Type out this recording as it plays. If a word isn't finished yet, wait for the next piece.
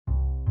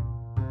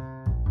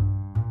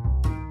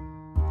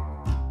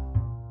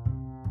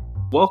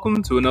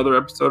Welcome to another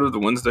episode of the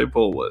Wednesday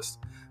Pull List.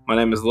 My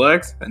name is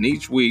Lex, and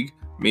each week,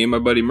 me and my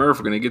buddy Murph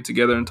are going to get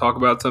together and talk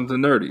about something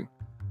nerdy.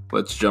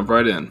 Let's jump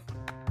right in.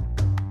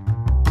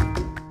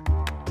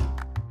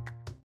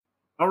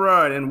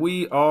 Alright, and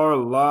we are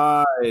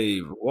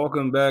live.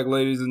 Welcome back,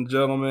 ladies and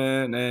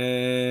gentlemen,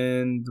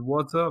 and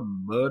what's up,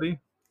 buddy?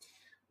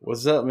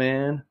 What's up,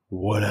 man?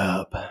 What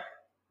up?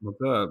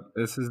 What's up?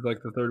 This is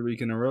like the third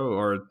week in a row,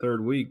 or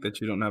third week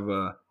that you don't have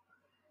a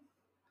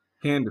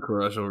Candy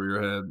Crush over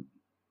your head.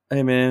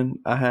 Hey, man,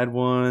 I had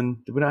one.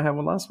 Did we not have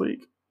one last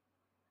week?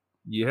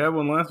 You had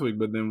one last week,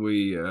 but then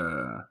we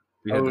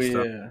had to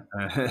stop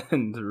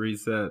and to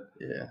reset.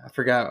 Yeah, I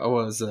forgot. I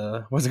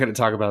wasn't going to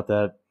talk about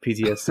that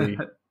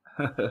PTSD.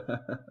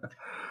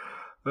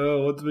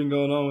 Well, what's been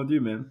going on with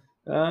you, man?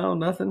 Oh,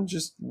 nothing.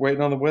 Just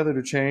waiting on the weather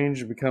to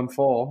change and become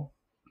fall.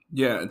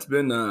 Yeah, it's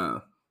been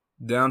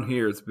down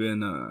here. It's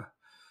been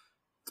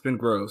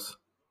gross.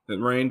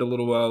 It rained a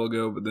little while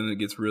ago, but then it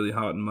gets really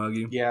hot and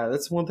muggy. Yeah,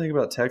 that's one thing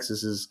about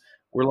Texas is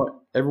we're like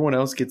everyone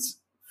else gets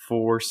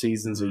 4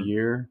 seasons a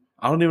year.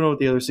 I don't even know what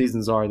the other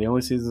seasons are. The only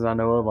seasons I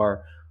know of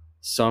are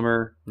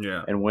summer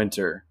and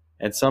winter.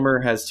 And summer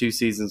has 2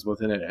 seasons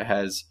within it. It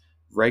has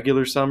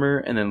regular summer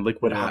and then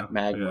liquid hot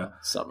magma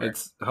summer.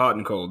 It's hot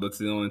and cold. That's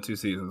the only 2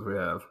 seasons we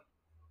have.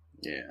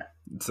 Yeah.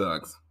 It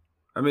sucks.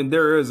 I mean,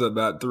 there is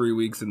about 3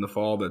 weeks in the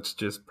fall that's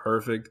just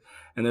perfect,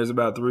 and there's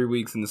about 3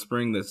 weeks in the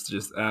spring that's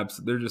just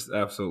they're just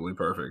absolutely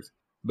perfect.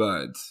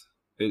 But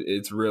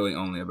it's really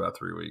only about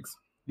 3 weeks.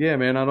 Yeah,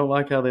 man, I don't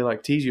like how they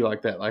like tease you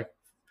like that. Like,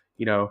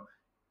 you know,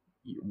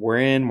 we're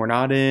in, we're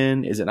not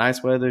in. Is it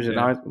nice weather? Is it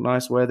not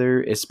nice weather?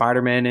 Is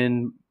Spider-Man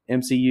in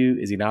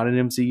MCU? Is he not in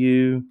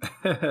MCU?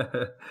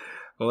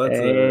 Well, that's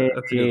a good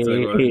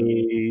segue.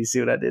 You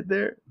see what I did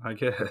there? I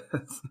guess.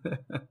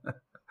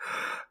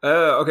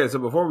 Okay, so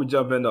before we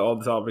jump into all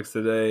the topics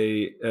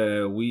today,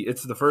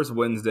 it's the first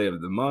Wednesday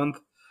of the month,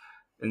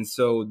 and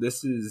so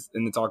it's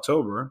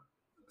October.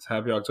 It's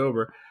Happy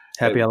October.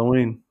 Happy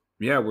Halloween.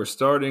 Yeah, we're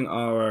starting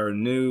our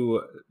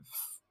new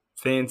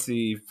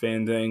fancy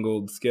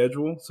fandangled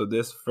schedule. So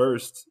this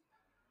first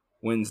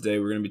Wednesday,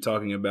 we're going to be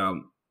talking about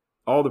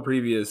all the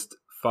previous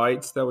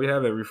fights that we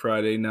have. Every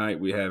Friday night,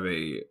 we have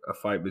a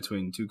fight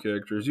between 2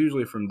 characters,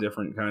 usually from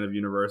different kind of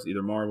universe,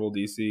 either Marvel,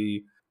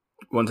 DC.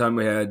 One time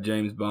we had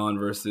James Bond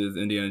versus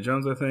Indiana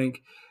Jones, I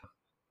think.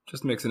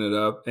 Just mixing it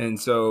up. And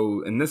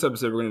so in this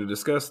episode, we're going to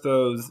discuss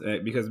those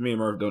because me and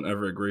Murph don't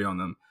ever agree on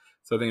them.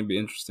 So I think it'd be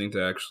interesting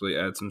to actually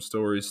add some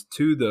stories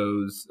to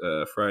those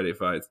Friday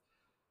fights.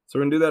 So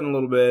we're going to do that in a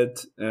little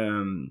bit.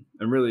 I'm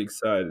really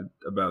excited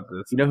about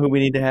this. You know who we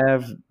need to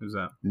have Who's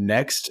that?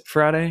 Next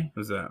Friday?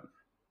 Who's that?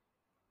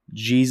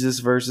 Jesus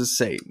versus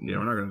Satan. Yeah,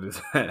 we're not going to do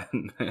that,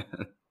 man.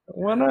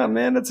 Why not,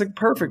 man? That's a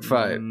perfect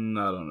fight. I don't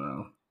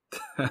know.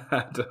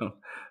 I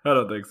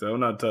don't think so.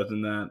 I'm not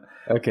touching that.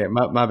 Okay,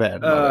 my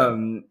bad.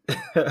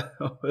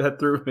 That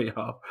threw me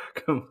off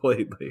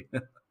completely.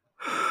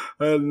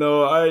 I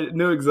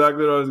knew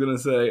exactly what I was going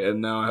to say,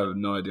 and now I have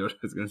no idea what I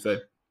was going to say.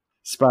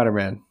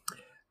 Spider-Man.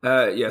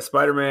 Yeah,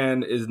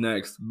 Spider-Man is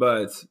next,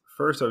 but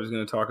first I was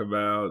going to talk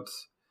about,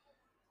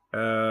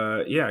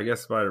 I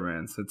guess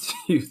Spider-Man, since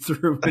you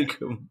threw me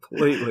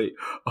completely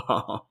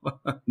off.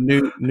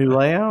 New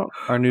layout?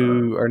 Our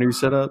new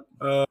setup?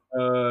 Yeah,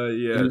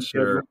 new sure.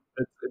 Schedule?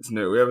 It's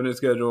new. We have a new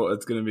schedule.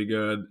 It's going to be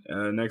good.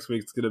 Next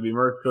week it's going to be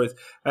Murph's choice.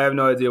 I have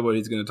no idea what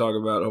he's going to talk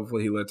about.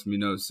 Hopefully he lets me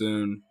know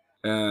soon.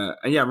 And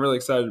yeah, I'm really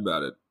excited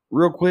about it.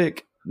 Real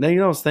quick, now you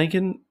know what I was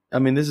thinking? I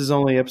mean, this is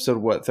only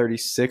episode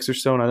 36 or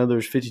so, and I know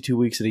there's 52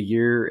 weeks in a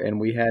year, and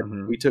we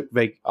took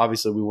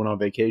obviously we went on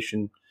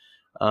vacation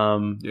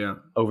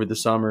over the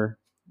summer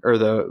or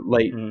the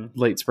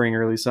late spring,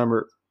 early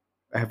summer.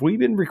 Have we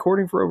been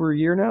recording for over a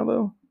year now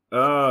though?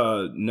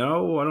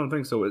 No, I don't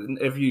think so.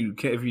 If you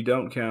count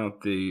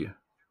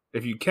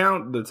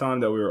the time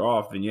that we were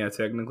off, then yeah,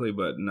 technically,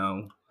 but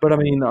no. But I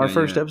mean, our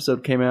first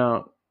episode came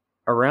out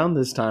around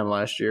this time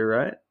last year,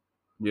 right?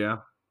 Yeah,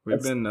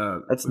 we've been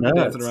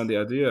dancing around the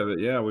idea of it.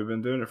 Yeah, we've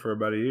been doing it for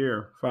about a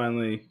year.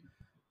 Finally,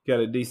 got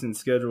a decent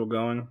schedule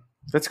going.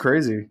 That's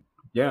crazy.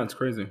 Yeah, it's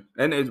crazy,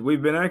 and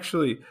we've been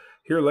actually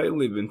here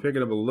lately. Been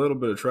picking up a little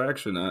bit of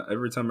traction.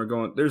 Every time we're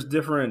going, there's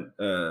different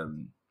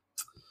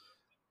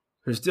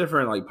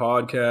like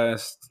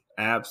podcast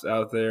apps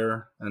out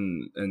there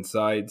and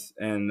sites,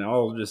 and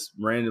I'll just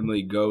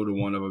randomly go to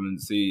one of them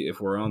and see if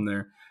we're on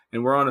there.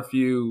 And we're on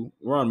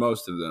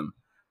most of them.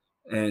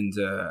 And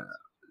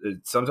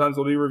sometimes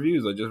there'll be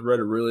reviews. I just read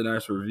a really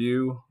nice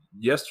review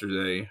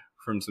yesterday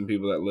from some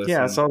people that listen.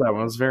 Yeah, I saw that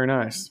one. It was very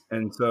nice.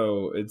 And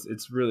so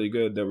it's really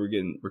good that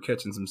we're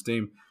catching some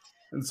steam.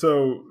 And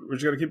so we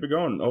just got to keep it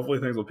going. Hopefully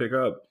things will pick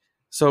up.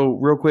 So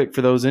real quick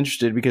for those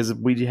interested, because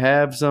we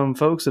have some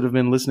folks that have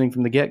been listening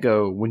from the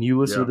get-go. When you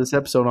listen to this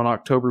episode on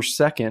October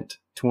 2nd,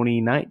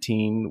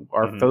 2019,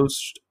 our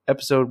first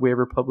episode we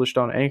ever published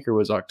on Anchor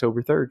was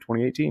October 3rd,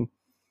 2018.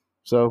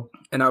 So,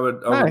 and I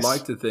would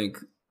like to think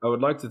I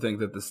would like to think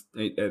that this,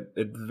 at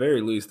the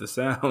very least, the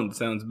sound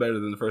sounds better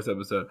than the first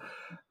episode.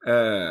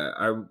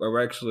 I'm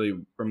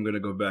going to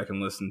go back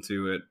and listen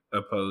to it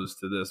opposed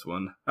to this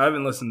one. I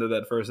haven't listened to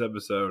that first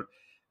episode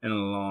in a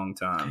long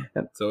time,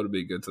 so it'll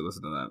be good to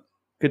listen to that.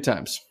 Good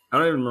times. I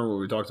don't even remember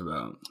what we talked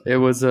about. It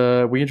was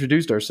we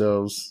introduced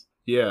ourselves.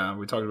 Yeah,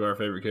 we talked about our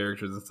favorite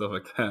characters and stuff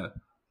like that.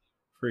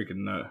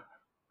 Freaking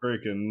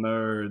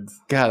nerds.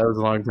 God, that was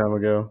a long time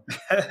ago.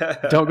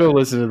 Don't go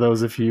listen to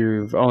those if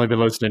you've only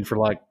been listening for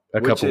like a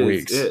couple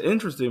weeks.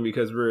 Interesting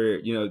because we're,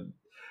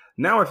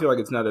 now I feel like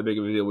it's not that big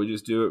of a deal. We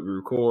just do it, we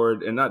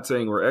record, and not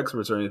saying we're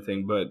experts or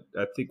anything, but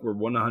I think we're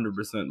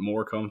 100%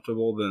 more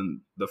comfortable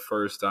than the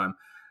first time.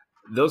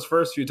 Those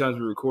first few times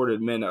we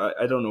recorded, man,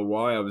 I don't know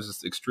why. I was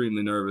just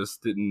extremely nervous,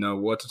 didn't know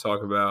what to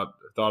talk about,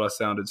 thought I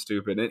sounded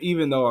stupid. And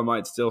even though I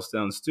might still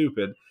sound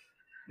stupid,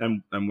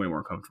 I'm way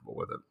more comfortable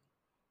with it.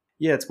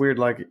 Yeah, it's weird.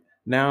 Like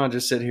now I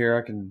just sit here,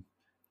 I can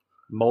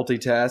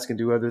multitask and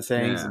do other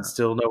things and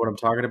still know what I'm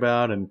talking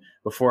about. And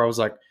before I was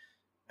like,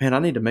 man, I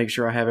need to make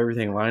sure I have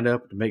everything lined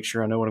up to make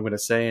sure I know what I'm going to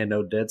say and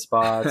no dead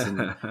spots.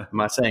 And am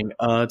I saying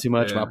too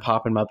much? Am I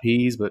popping my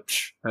P's? But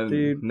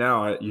dude,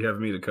 now you have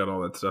me to cut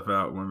all that stuff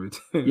out when we do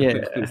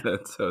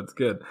that, so it's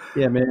good.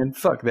 Yeah, man,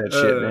 fuck that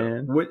shit,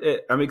 man.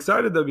 I'm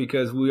excited though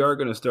because we are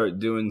going to start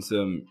doing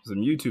some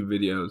YouTube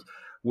videos,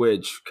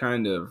 which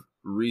kind of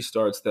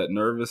restarts that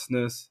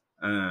nervousness.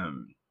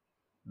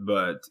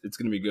 But it's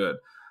going to be good.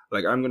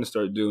 Like I'm going to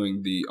start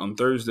doing on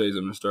Thursdays,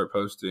 I'm going to start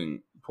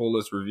posting pull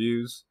list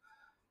reviews.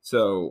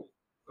 So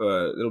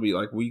it'll be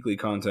like weekly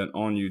content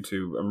on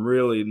YouTube. I'm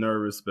really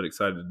nervous, but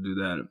excited to do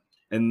that.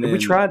 And then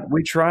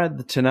we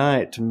tried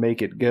tonight to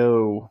make it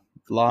go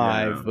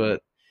live,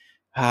 but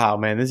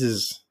man, this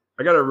is.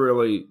 I gotta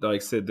really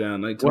sit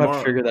down. Like tomorrow, we'll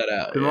have to figure that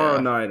out. Tomorrow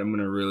night, I'm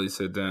gonna really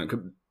sit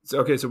down.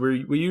 Okay, so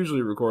we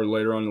usually record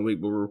later on in the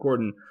week, but we're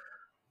recording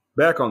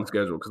back on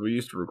schedule because we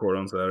used to record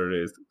on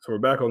Saturdays. So we're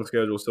back on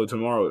schedule. So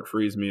tomorrow it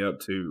frees me up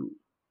to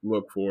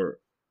look for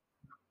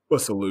a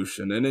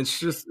solution, and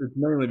it's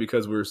mainly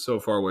because we're so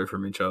far away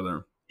from each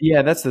other.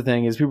 Yeah, that's the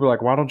thing is people are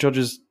like, why don't y'all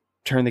just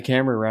turn the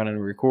camera around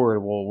and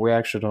record? Well, we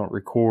actually don't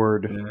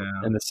record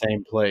in the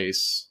same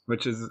place,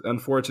 which is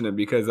unfortunate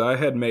because I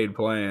had made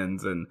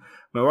plans, and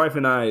my wife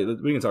and I,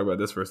 we can talk about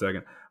this for a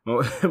second.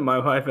 My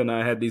wife and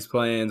I had these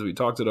plans. We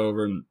talked it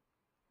over, and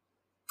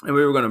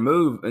we were going to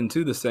move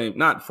into the same,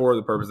 not for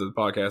the purpose of the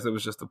podcast. It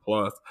was just a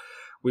plus.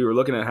 We were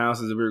looking at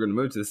houses and we were going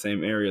to move to the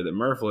same area that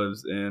Murph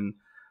lives in,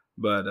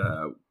 but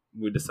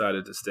we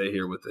decided to stay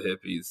here with the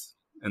hippies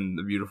in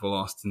the beautiful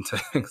Austin,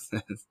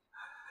 Texas.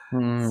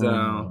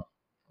 So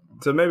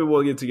maybe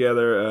we'll get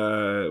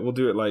together. We'll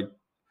do it like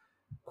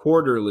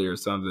quarterly or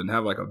something.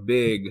 Have like a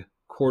big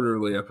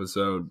quarterly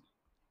episode.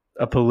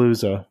 A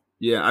palooza.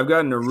 Yeah, I've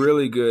gotten a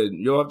really good.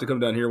 You'll have to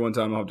come down here one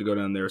time. I'll have to go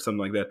down there or something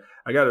like that.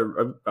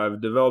 I've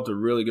developed a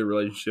really good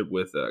relationship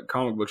with a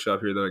comic book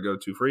shop here that I go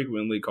to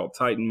frequently called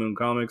Titan Moon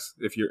Comics.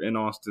 If you're in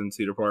Austin,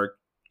 Cedar Park,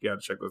 you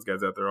got to check those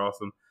guys out. They're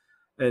awesome.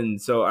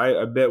 And so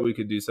I bet we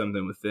could do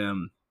something with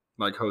them,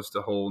 like host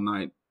a whole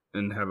night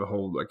and have a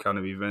whole kind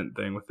of event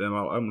thing with them.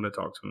 I'm going to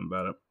talk to them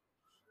about it.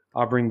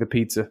 I'll bring the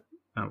pizza.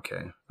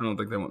 Okay. I don't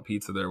think they want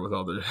pizza there with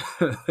all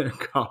their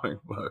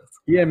comic books.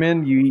 Yeah,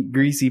 man, you eat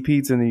greasy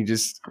pizza and then you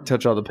just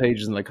touch all the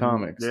pages in the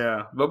comics.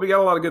 Yeah, but we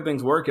got a lot of good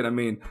things working. I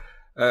mean,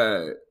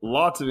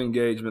 lots of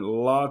engagement,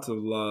 lots of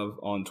love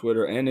on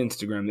Twitter and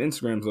Instagram. The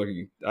Instagram's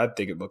looking, I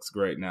think it looks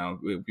great now.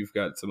 We've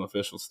got some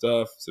official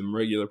stuff, some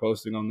regular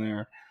posting on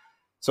there.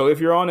 So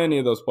if you're on any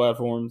of those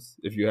platforms,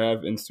 if you have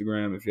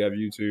Instagram, if you have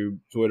YouTube,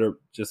 Twitter,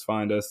 just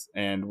find us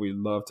and we'd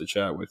love to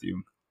chat with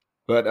you.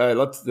 But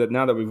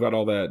now that we've got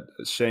all that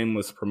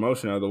shameless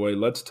promotion out of the way,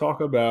 let's talk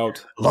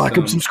about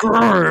and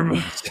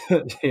subscribe.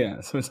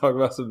 Yeah, so let's talk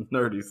about some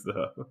nerdy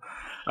stuff.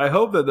 I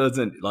hope that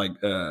doesn't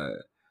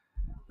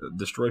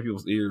destroy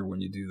people's ear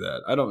when you do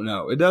that. I don't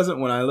know. It doesn't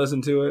when I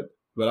listen to it,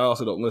 but I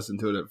also don't listen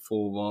to it at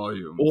full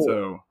volume. Well,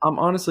 so I'm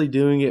honestly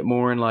doing it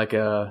more in like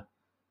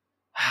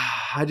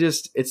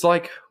it's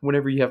like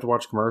whenever you have to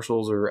watch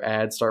commercials or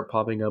ads start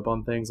popping up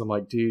on things, I'm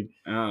like, dude.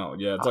 Oh,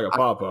 yeah, it's like a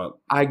pop-up.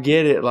 I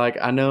get it. Like,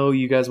 I know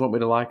you guys want me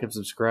to like and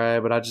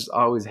subscribe, but I just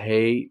always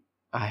hate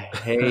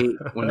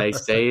when they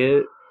say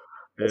it,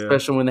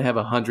 especially when they have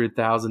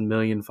 100,000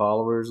 million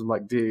followers. I'm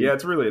like, dude. Yeah,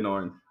 it's really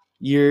annoying.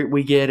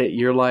 We get it.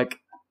 You're like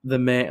the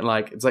man,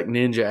 like it's like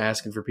Ninja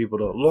asking for people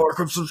to like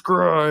and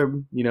subscribe.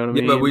 You know what I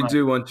mean? But we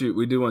do want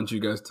you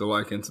guys to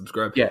like and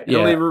subscribe. Yeah,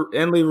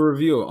 and leave a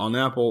review on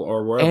Apple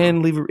or wherever.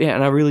 And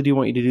and I really do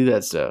want you to do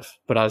that stuff,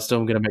 but I still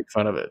am going to make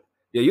fun of it.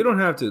 Yeah, you don't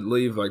have to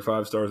leave like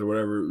 5 stars or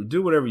whatever.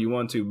 Do whatever you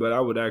want to, but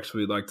I would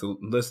actually like to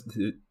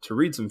listen to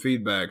read some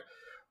feedback.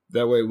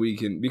 That way we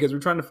can, because we're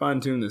trying to fine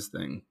tune this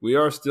thing. We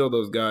are still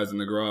those guys in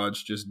the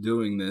garage just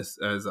doing this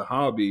as a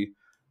hobby,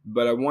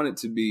 but I want it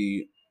to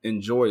be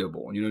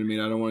enjoyable. You know what I mean?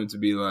 I don't want it to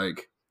be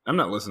like, I'm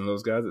not listening to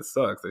those guys. It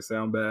sucks. They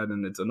sound bad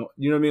and it's annoying.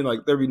 You know what I mean? Like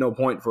there'd be no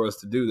point for us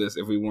to do this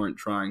if we weren't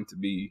trying to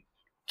be.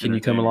 Can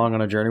you come along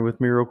on a journey with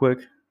me real quick?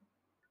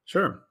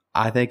 Sure.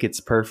 I think it's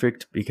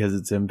perfect because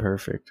it's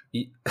imperfect.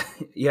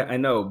 Yeah, I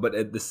know, but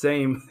at the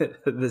same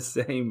in the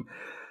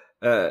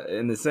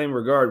same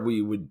regard,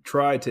 we would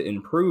try to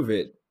improve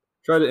it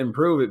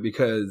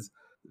because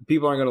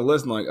people aren't going to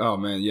listen like, oh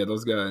man, yeah,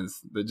 those guys,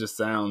 that just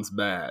sounds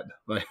bad.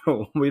 Like,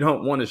 we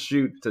don't want to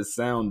shoot to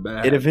sound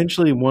bad. It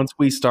eventually, once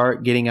we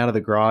start getting out of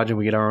the garage and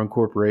we get our own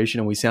corporation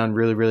and we sound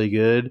really, really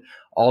good,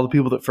 all the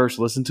people that first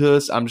listen to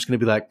us, I'm just going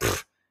to be like,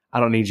 I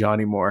don't need y'all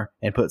anymore,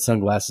 and put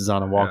sunglasses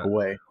on and walk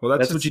away. Well,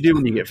 that's what you do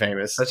when you get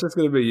famous. That's just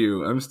going to be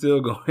you. I'm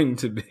still going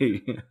to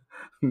be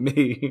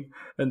me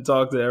and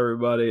talk to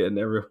everybody and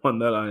everyone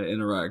that I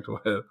interact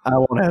with. I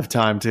won't have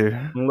time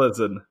to.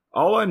 Listen,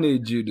 all I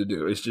need you to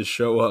do is just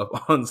show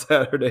up on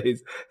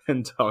Saturdays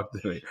and talk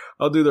to me.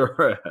 I'll do the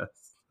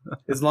rest.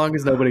 As long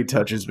as nobody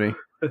touches me.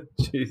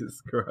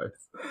 Jesus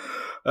Christ.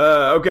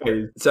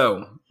 Okay,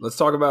 so let's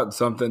talk about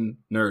something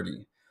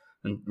nerdy.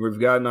 And we've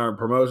gotten our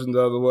promotions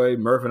out of the way.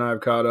 Murph and I have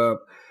caught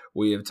up.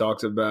 We have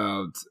talked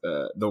about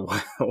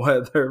the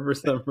weather for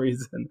some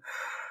reason.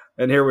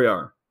 And here we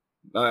are.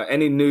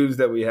 Any news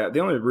that we have, the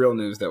only real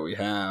news that we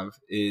have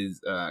is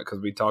because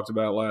we talked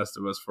about Last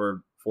of Us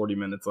for 40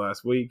 minutes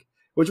last week,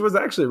 which was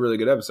actually a really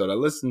good episode. I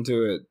listened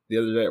to it the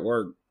other day at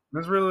work.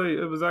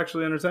 It was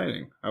actually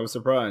entertaining. I was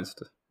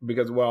surprised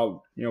because when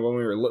we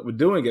were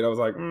doing it, I was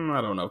like,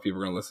 I don't know if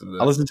people are going to listen to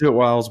this. I listened to it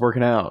while I was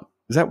working out.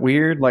 Is that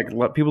weird? Like,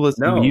 let people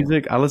listen to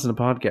music? I listen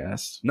to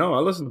podcasts. No, I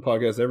listen to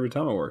podcasts every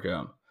time I work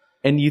out.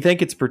 And you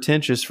think it's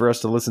pretentious for us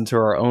to listen to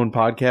our own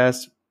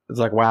podcast? It's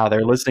like, wow,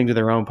 they're listening to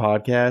their own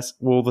podcast.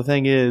 Well, the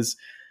thing is,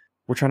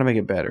 we're trying to make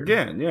it better.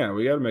 Yeah,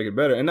 we got to make it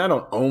better. And I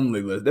don't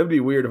only listen. That would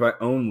be weird if I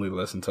only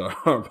listen to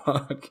our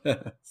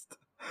podcast.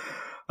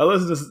 I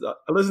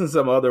listen to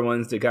some other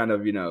ones to kind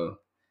of,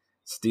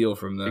 steal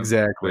from them.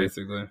 Exactly.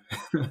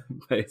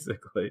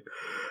 Basically.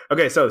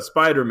 Okay, so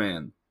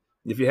Spider-Man.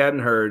 If you hadn't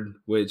heard,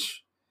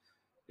 which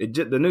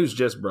the news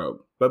just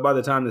broke, but by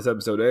the time this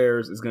episode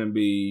airs,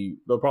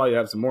 they'll probably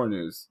have some more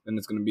news, and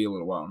it's going to be a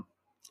little while.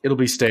 It'll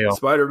be stale.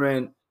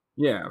 Spider-Man,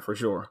 yeah, for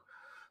sure.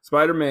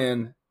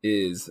 Spider-Man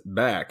is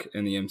back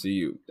in the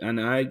MCU, and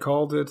I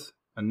called it.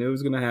 I knew it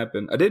was going to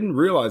happen. I didn't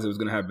realize it was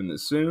going to happen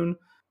this soon,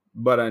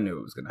 but I knew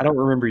it was going to happen. I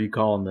don't remember you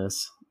calling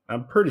this.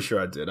 I'm pretty sure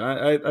I did.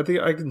 I think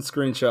I can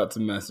screenshot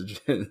some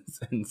messages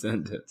and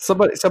send it.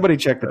 Somebody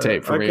check the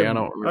tape for me.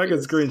 I can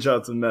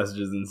screenshot some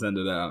messages and send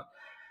it out.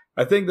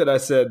 I think that I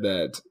said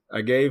that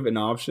I gave an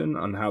option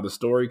on how the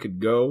story could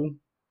go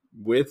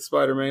with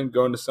Spider-Man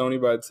going to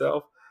Sony by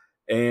itself,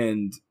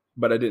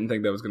 but I didn't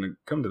think that was going to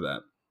come to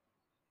that.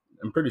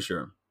 I'm pretty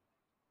sure.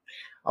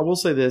 I will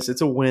say this: it's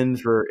a win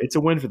for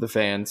the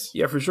fans.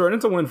 Yeah, for sure, and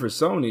it's a win for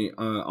Sony,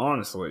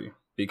 honestly,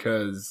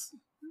 because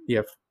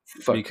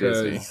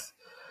Disney.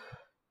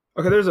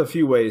 Okay, there's a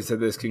few ways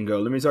that this can go.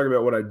 Let me talk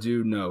about what I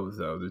do know,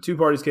 though. The two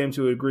parties came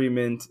to an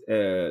agreement.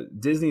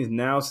 Disney is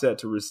now set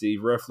to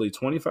receive roughly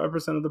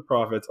 25% of the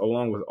profits,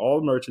 along with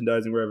all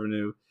merchandising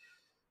revenue,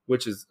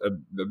 which is a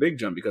big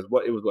jump because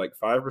it was like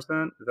 5%.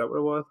 Is that what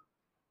it was?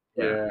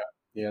 Yeah.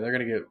 They're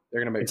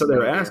gonna make. So they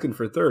were asking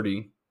for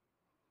 30.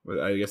 But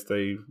I guess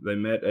they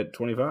met at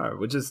 25,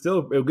 which is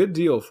still a good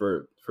deal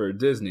for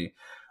Disney,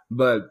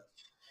 but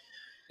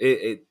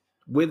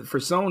for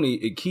Sony,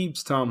 it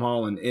keeps Tom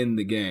Holland in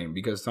the game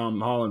because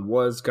Tom Holland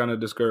was kind of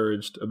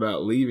discouraged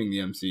about leaving the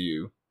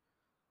MCU.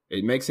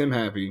 It makes him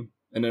happy,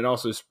 and it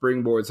also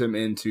springboards him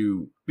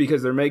into,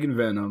 because they're making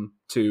Venom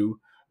 2,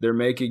 they're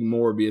making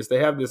Morbius. They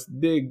have this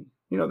big,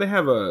 they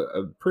have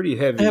a pretty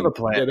heavy. They have a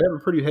plan. Yeah, they have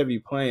a pretty heavy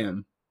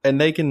plan, and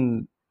they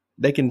can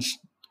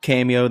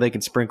cameo. They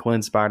can sprinkle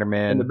in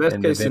Spider-Man. In the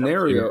best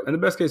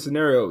case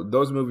scenario,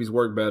 those movies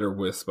work better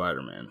with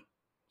Spider-Man.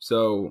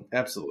 So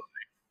absolutely.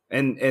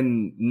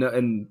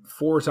 And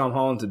for Tom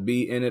Holland to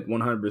be in it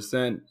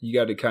 100%, you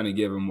got to kind of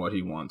give him what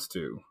he wants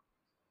to.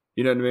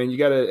 You know what I mean? You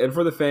got to, and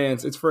for the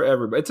fans, it's for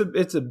everybody.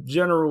 It's a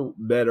general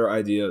better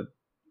idea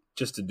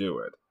just to do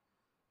it.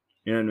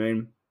 You know what I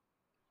mean?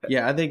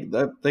 Yeah, I think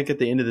at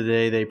the end of the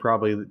day, they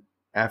probably,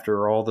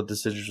 after all the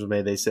decisions were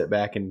made, they sit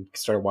back and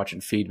started watching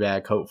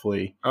feedback.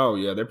 Hopefully, oh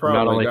yeah, they probably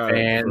not only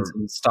fans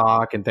and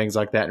stock and things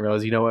like that, and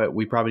realize, you know what,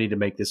 we probably need to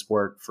make this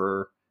work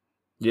for.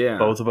 Yeah,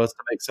 both of us to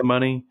make some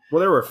money. Well,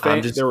 there were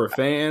fans.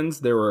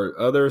 There were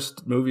other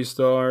movie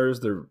stars.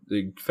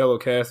 The fellow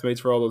castmates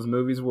for all those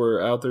movies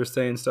were out there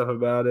saying stuff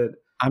about it.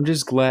 I'm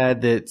just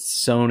glad that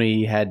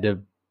Sony had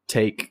to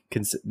take.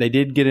 They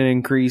did get an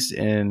increase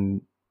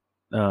in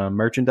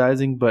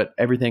merchandising, but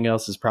everything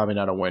else is probably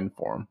not a win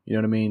for them. You know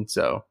what I mean?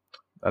 So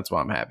that's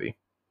why I'm happy.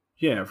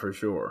 Yeah, for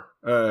sure.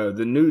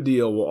 The new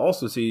deal will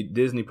also see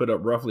Disney put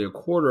up roughly a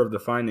quarter of the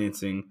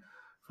financing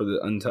for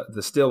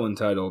the still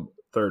untitled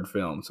third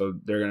film, so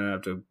they're gonna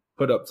have to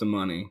put up some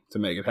money to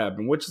make it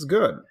happen, which is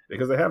good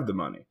because they have the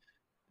money.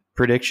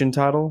 Predictions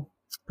I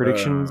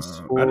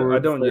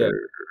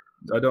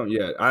don't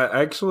yet.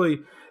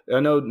 I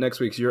know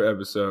next week's your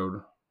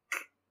episode.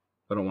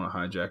 I don't want to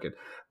hijack it,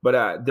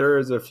 but there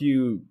is a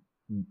few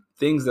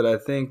things that I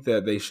think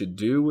that they should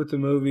do with the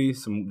movie,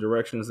 some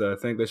directions that I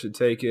think they should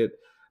take it.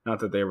 Not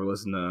that they ever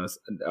listen to us.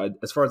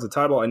 As far as the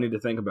title, I need to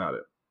think about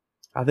it.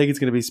 I think it's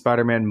going to be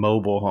Spider-Man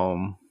Mobile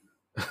Home.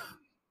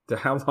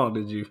 How long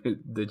did you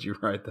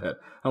write that?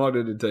 How long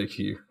did it take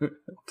you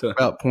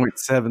About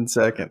 0.7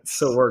 seconds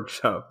to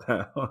workshop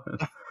that one?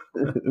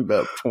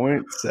 About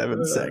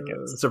 0.7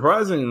 seconds.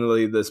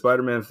 Surprisingly, the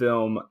Spider-Man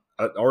film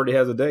already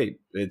has a date.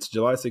 It's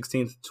July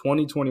 16th,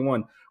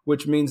 2021,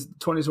 which means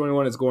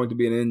 2021 is going to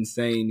be an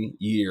insane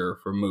year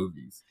for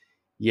movies.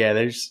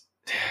 Yeah,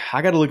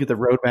 I got to look at the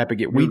roadmap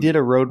again. We did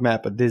a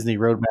Disney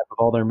roadmap of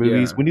all their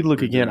movies. Yeah, we need to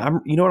look again.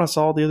 You know what I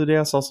saw the other day?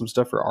 I saw some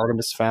stuff for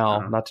Artemis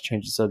Fowl. Not to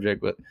change the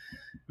subject, but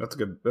that's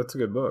a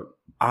good book.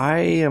 I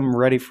am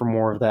ready for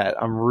more of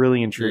that. I'm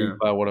really intrigued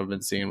by what I've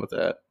been seeing with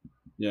that.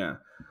 Yeah,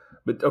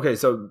 but okay,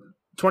 so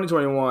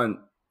 2021.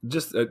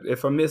 Just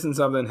if I'm missing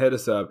something, hit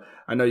us up.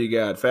 I know you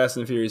got Fast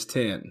and Furious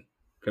 10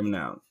 coming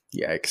out.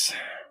 Yikes!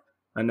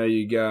 I know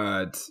you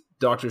got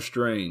Doctor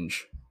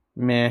Strange.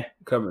 Meh.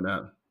 Coming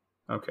out.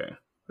 Okay.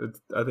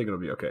 I think it'll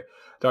be okay.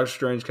 Doctor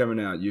Strange coming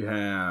out. You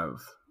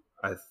have,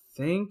 I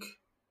think,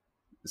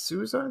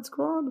 Suicide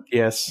Squad?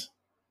 Yes.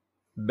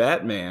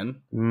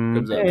 Batman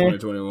comes out in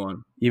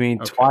 2021. You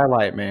mean okay.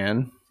 Twilight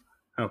Man?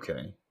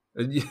 Okay.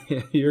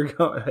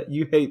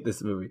 You hate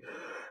this movie.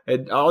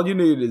 And all you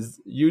need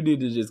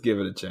to just give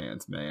it a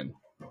chance, man.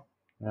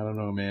 I don't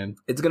know, man.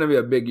 It's going to be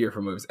a big year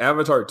for movies.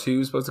 Avatar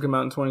 2 is supposed to come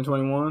out in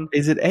 2021.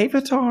 Is it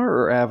Avatar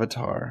or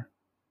Avatar?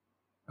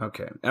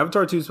 Okay.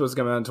 Avatar 2 is supposed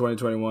to come out in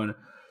 2021.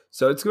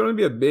 So it's going to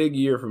be a big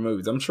year for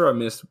movies. I'm sure I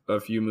missed a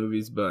few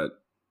movies, but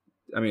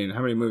I mean,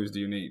 how many movies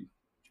do you need?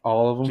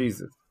 All of them?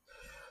 Jesus.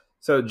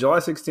 So July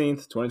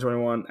 16th,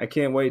 2021. I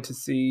can't wait to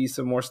see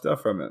some more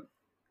stuff from it.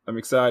 I'm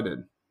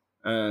excited.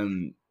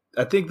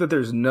 I think that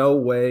there's no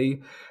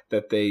way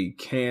that they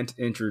can't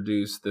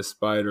introduce the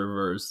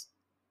Spider-Verse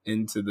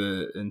into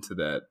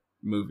that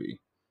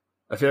movie.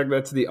 I feel like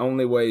that's the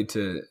only way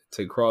to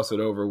cross it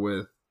over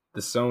with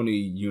the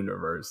Sony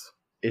universe.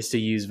 Is to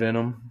use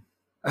Venom.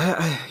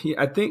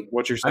 I think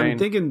what you're saying. I'm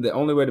thinking the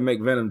only way to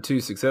make Venom 2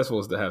 successful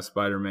is to have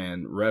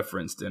Spider-Man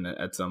referenced in it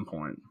at some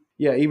point.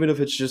 Yeah, even if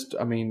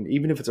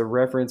it's a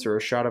reference or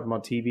a shot of him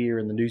on TV or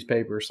in the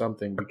newspaper or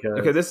something. Because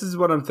okay, this is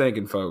what I'm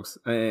thinking, folks,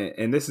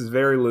 and this is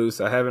very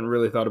loose. I haven't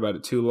really thought about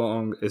it too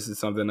long. This is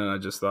something that I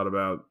just thought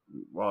about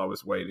while I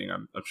was waiting.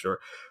 I'm sure.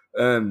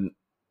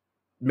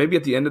 Maybe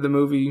at the end of the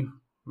movie,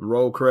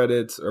 roll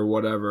credits or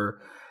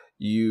whatever,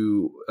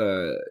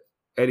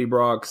 Eddie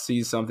Brock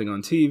sees something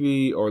on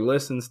TV or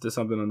listens to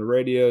something on the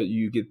radio.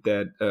 You get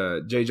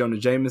that J. Jonah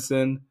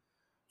Jameson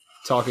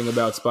talking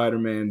about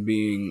Spider-Man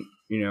being,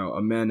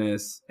 a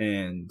menace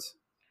and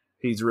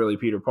he's really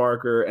Peter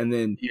Parker. And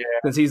then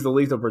since he's the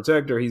lethal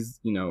protector,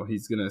 he's going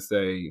to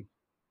say,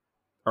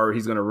 or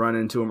he's going to run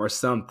into him or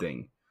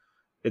something.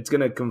 It's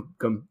going to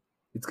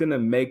it's going to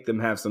make them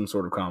have some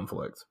sort of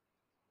conflict.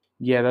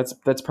 Yeah,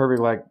 that's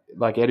perfect.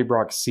 Like Eddie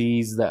Brock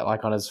sees that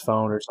like on his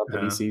phone or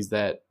something. He sees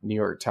that New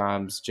York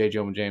Times, J.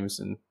 Jonah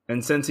Jameson.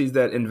 And since he's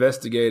that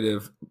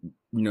investigative,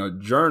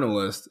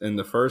 journalist in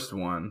the first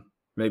one,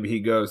 maybe he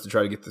goes to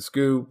try to get the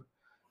scoop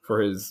for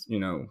his,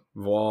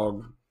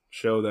 vlog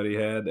show that he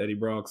had, Eddie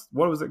Brock's.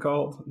 What was it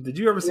called? Did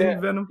you ever see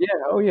Venom? Yeah.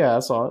 Oh yeah, I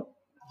saw it.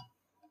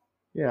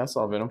 Yeah, I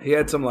saw Venom. He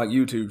had some like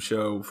YouTube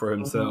show for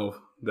himself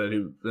that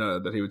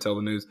he would tell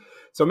the news.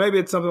 So maybe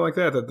it's something like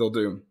that they'll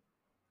do.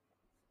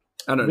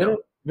 I don't know.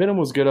 Venom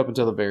was good up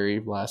until the very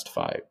last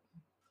fight.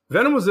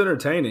 Venom was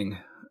entertaining.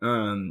 I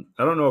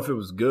don't know if it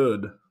was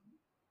good,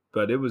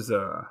 but it was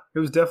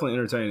definitely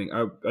entertaining.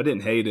 I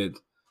didn't hate it.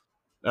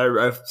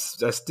 I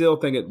still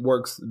think it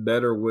works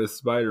better with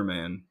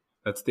Spider-Man.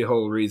 That's the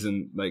whole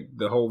reason, like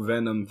the whole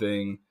Venom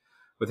thing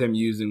with him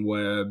using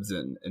webs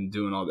and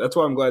doing all that. That's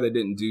why I'm glad they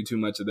didn't do too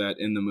much of that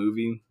in the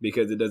movie,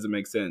 because it doesn't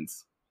make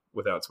sense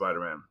without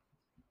Spider-Man.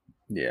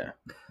 Yeah.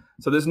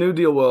 So this new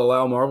deal will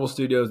allow Marvel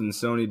Studios and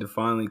Sony to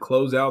finally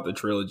close out the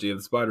trilogy of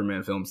the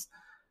Spider-Man films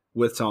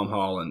with Tom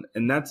Holland.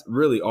 And that's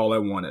really all I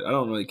wanted. I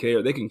don't really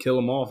care. They can kill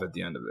him off at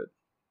the end of it.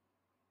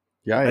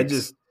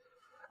 Yikes.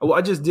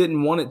 I just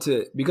didn't want it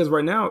to, because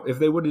right now, if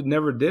they would have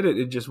never did it,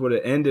 it just would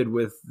have ended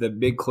with the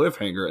big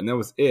cliffhanger, and that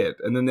was it.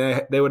 And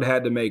then they would have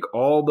had to make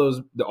all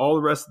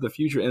the rest of the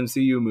future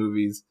MCU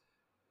movies.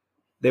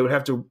 They would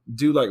have to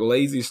do like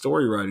lazy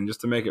story writing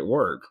just to make it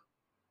work.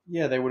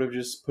 Yeah, they would have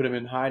just put him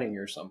in hiding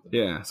or something.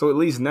 Yeah, so at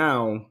least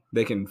now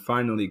they can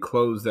finally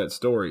close that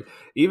story.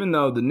 Even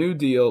though the new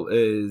deal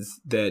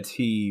is that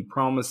they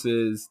promise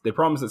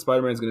that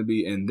Spider-Man is going to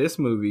be in this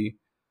movie,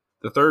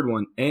 the third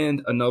one,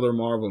 and another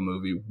Marvel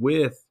movie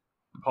with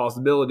the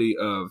possibility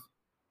of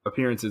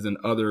appearances in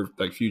other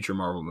like future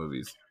Marvel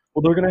movies.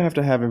 Well, they're going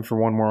to have him for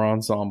one more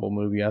ensemble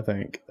movie, I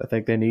think. I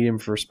think they need him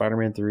for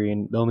Spider-Man 3,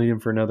 and they'll need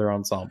him for another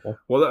ensemble.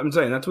 Well, I'm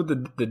saying that's what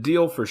the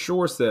deal for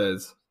sure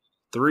says.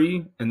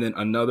 3 and then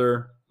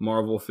another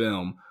Marvel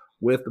film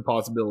with the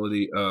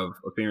possibility of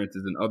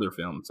appearances in other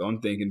films. So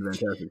I'm thinking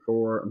Fantastic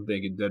Four. I'm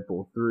thinking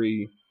Deadpool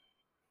 3.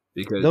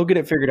 Because they'll get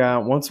it figured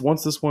out. Once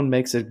this one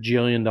makes $1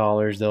 billion,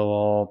 they'll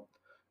all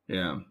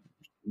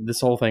this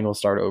whole thing will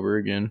start over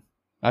again.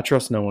 I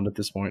trust no one at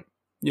this point.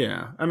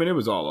 Yeah, I mean I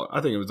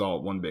think it was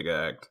all one big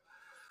act.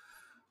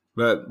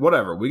 But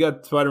whatever, we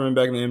got Spider-Man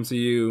back in the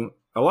MCU.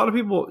 a lot of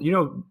people,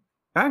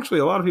 actually,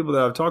 a lot of people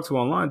that I've talked to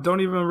online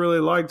don't even really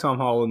like Tom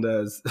Holland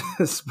as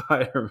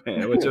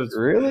Spider-Man, which was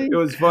really, it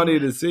was funny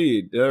to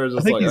see. They were just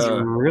I think like, he's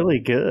really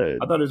good.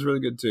 I thought he was really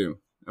good too.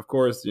 Of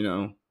course,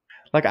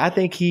 like I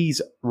think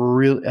he's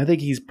really. I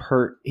think he's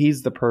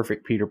the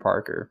perfect Peter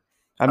Parker.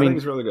 I mean,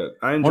 think he's really good.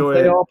 I enjoy once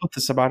they it. all put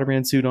the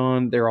Spider-Man suit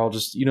on, they're all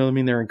just, you know what I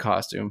mean? They're in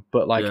costume.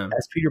 But like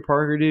as Peter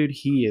Parker, dude,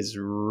 he is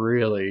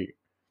really.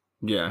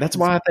 Yeah. That's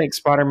why I think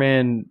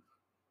Spider-Man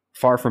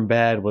Far From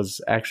Bad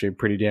was actually a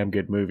pretty damn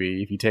good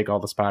movie if you take all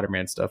the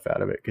Spider-Man stuff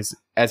out of it. Because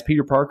as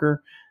Peter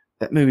Parker,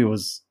 that movie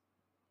was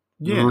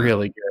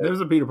really good. It was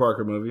a Peter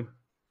Parker movie.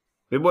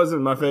 It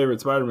wasn't my favorite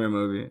Spider-Man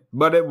movie,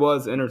 but it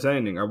was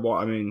entertaining.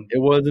 I mean,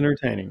 it was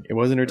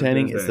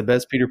entertaining. It's the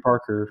best Peter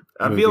Parker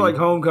movie. I feel like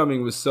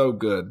Homecoming was so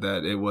good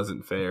that it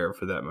wasn't fair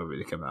for that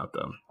movie to come out,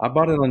 though. I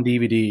bought it on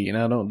DVD, and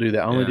I don't do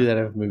that. I only do that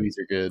if movies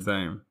are good.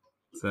 Same.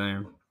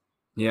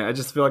 Yeah, I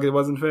just feel like it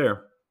wasn't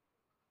fair.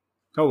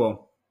 Oh,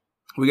 well.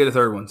 We get a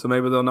third one, so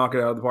maybe they'll knock it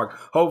out of the park.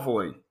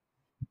 Hopefully.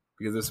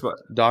 Because it's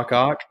Doc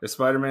Ock? It's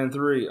Spider-Man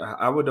 3.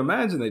 I would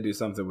imagine they do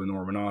something with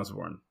Norman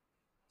Osborn.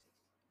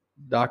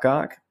 Doc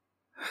Ock?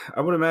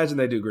 I would imagine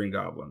they do Green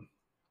Goblin.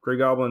 Green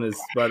Goblin is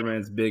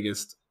Spider-Man's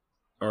biggest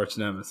arch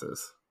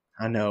nemesis.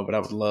 I know, but I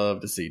would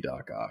love to see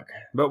Doc Ock.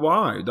 But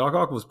why? Doc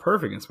Ock was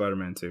perfect in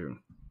Spider-Man 2.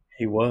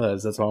 He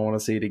was. That's why I want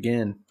to see it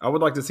again. I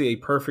would like to see a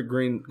perfect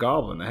Green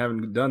Goblin. They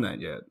haven't done that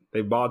yet.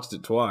 They botched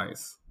it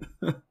twice.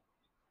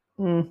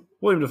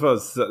 William Dafoe,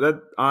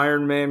 that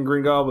Iron Man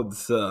Green Goblin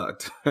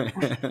sucked.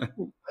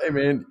 Hey,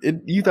 man,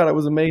 you thought it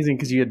was amazing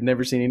because you had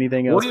never seen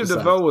anything else. William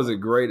Dafoe was a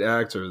great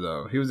actor,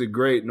 though. He was a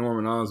great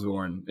Norman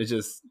Osborn. It's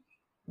just,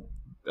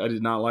 I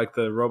did not like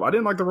the robot. I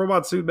didn't like the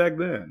robot suit back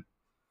then.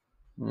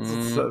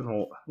 It's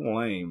so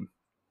lame.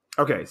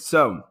 Okay,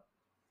 so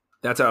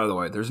that's out of the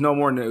way. There's no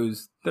more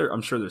news.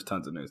 I'm sure there's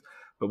tons of news,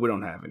 but we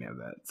don't have any of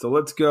that. So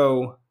let's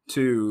go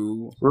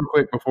to... Real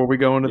quick, before we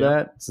go into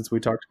that, since we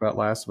talked about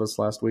Last of Us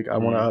last week, I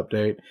want to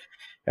update.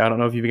 I don't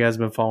know if you guys have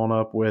been following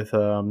up with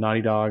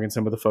Naughty Dog and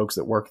some of the folks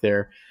that work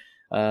there.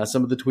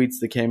 Some of the tweets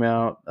that came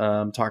out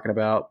talking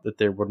about that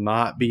there would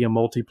not be a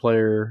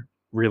multiplayer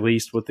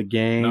released with the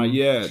game. Not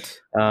yet.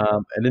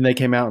 And then they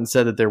came out and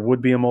said that there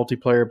would be a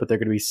multiplayer, but they're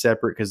going to be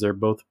separate because they're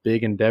both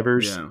big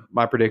endeavors. Yeah.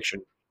 My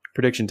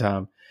prediction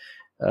time.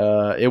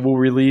 It will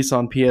release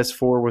on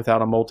PS4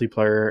 without a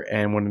multiplayer,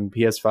 and when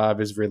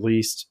PS5 is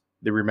released,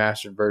 the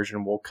remastered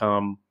version will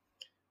come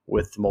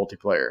with the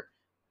multiplayer.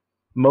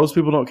 Most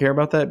people don't care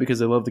about that because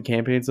they love the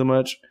campaign so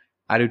much.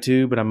 I do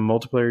too, but I'm a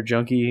multiplayer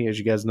junkie, as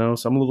you guys know,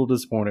 so I'm a little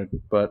disappointed,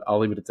 but I'll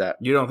leave it at that.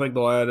 You don't think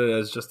they'll add it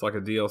as just like a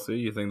DLC?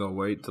 You think they'll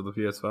wait till the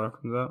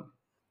PS5 comes out?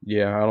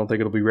 Yeah, I don't think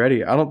it'll be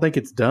ready. I don't think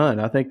it's done.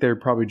 I think they're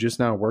probably just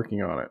now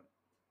working on it.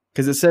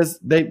 Because it says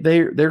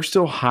they're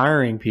still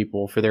hiring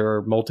people for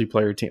their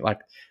multiplayer team. Like,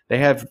 they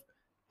have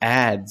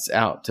ads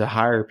out to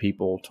hire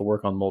people to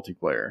work on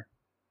multiplayer.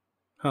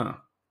 Huh.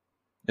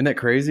 Isn't that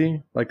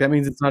crazy? Like, that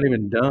means it's not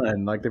even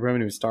done. Like, they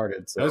haven't even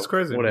started. So that's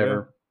crazy.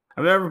 Whatever. Yeah.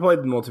 I've never played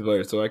the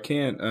multiplayer, so I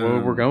can't...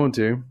 well, we're going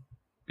to.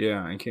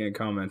 Yeah, I can't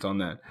comment on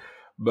that.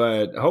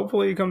 But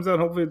hopefully it comes out.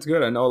 Hopefully it's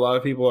good. I know a lot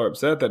of people are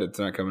upset that it's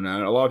not coming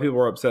out. A lot of people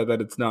are upset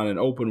that it's not an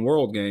open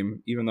world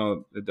game, even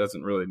though it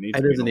doesn't really need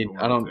to be an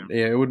open world game.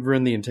 Yeah, it would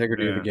ruin the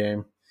integrity of the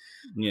game.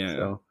 Yeah.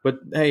 So, but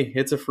hey,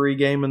 it's a free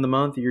game in the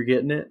month. You're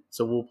getting it,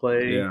 so we'll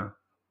play. Yeah.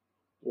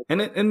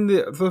 And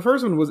the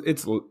first one was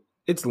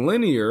it's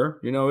linear.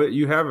 You know,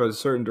 you have a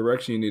certain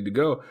direction you need to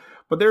go,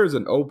 but there is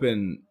an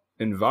open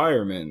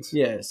environment.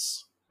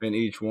 Yes. In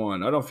each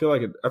one, I don't feel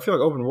like it. I feel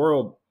like open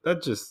world.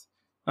 That just,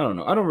 I don't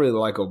know. I don't really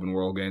like open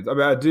world games. I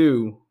mean, I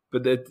do,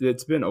 but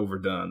it's been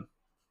overdone.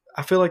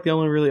 I feel like the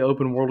only really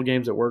open world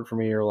games that work for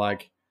me are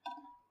like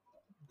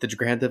the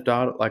Grand Theft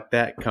Auto, like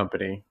that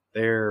company.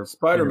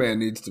 Spider-Man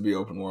needs to be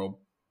open world.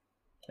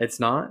 It's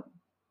not?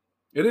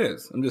 It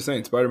is. I'm just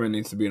saying Spider-Man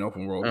needs to be an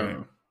open world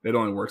game. It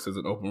only works as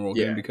an open world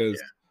game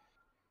because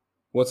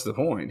what's the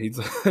point? He's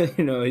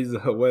he's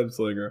a web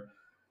slinger.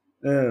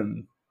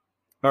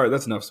 All right,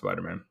 that's enough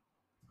Spider-Man.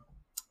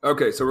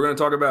 Okay, so we're going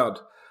to talk about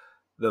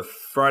the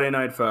Friday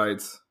night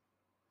fights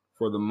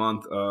for the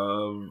month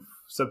of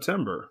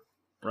September,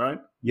 right?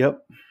 Yep.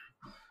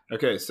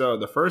 Okay, so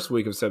the first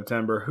week of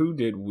September, who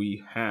did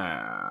we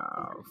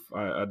have?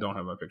 I don't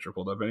have my picture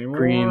pulled up anymore.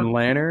 Green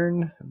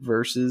Lantern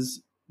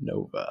versus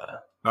Nova.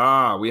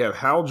 We have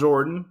Hal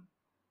Jordan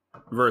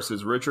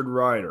versus Richard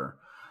Rider.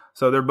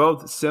 So they're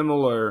both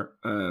similar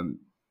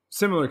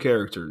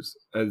characters.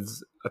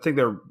 As I think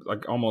they're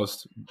like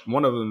almost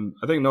one of them.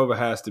 I think Nova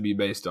has to be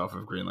based off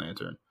of Green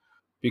Lantern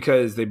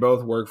because they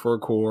both work for a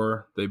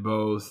Corps. They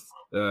both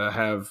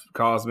have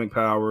cosmic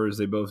powers.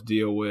 They both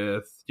deal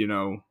with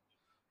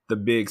the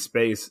big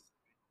space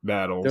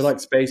battles. They're like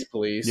space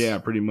police. Yeah,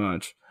 pretty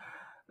much.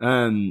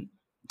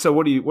 So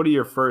what are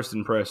your first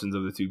impressions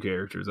of the two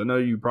characters? I know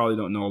you probably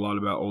don't know a lot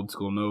about old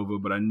school Nova,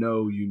 but I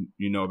know you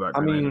know about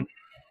Green Lantern.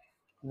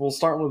 We'll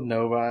start with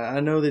Nova. I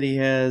know that he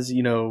has,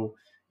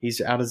 he's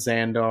out of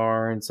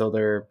Xandar, and so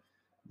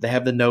they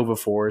have the Nova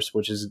Force,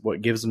 which is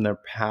what gives them their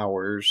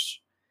powers.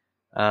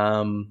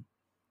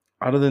 I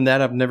other than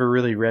that, I've never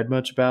really read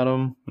much about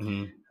him.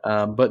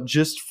 Mm-hmm. But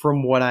just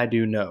from what I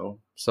do know,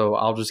 so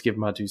I'll just give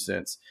my 2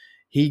 cents.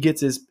 He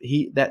gets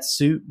that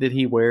suit that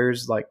he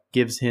wears like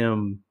gives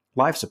him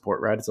life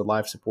support, right? It's a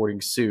life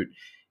supporting suit,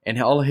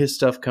 and all of his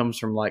stuff comes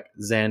from like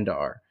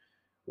Xandar,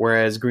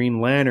 whereas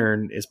Green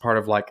Lantern is part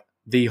of like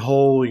the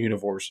whole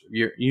universe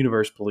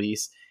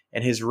police,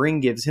 and his ring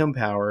gives him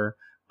power,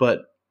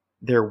 but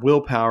their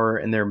willpower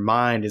and their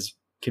mind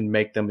can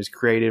make them as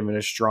creative and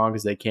as strong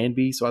as they can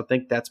be. So I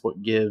think that's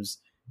what gives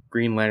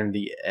Green Lantern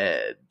the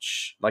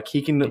edge. Like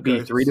he can be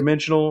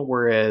 3-dimensional,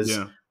 whereas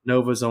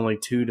Nova's only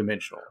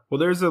 2-dimensional. Well,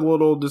 there's a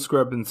little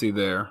discrepancy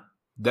there.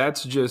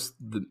 That's just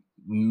the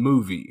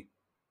movie.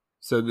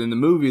 So in the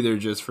movie, they're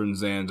just from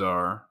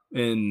Xandar.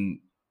 In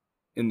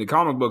the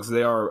comic books,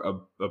 they are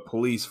a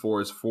police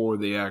force for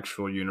the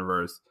actual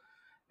universe.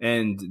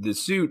 And the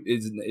suit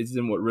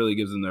isn't what really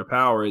gives them their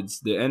power. It's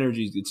the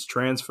energy. It's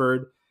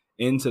transferred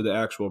into the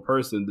actual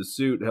person. The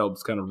suit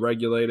helps kind of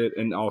regulate it,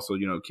 and also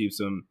keeps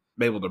them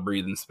able to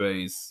breathe in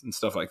space and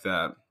stuff like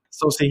that.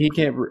 So see, he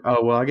can't.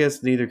 Oh well, I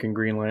guess neither can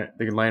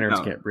the Lanterns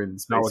can't breathe in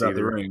space not without either.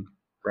 The ring.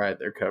 Right,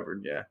 they're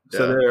covered. Yeah.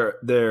 So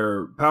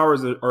their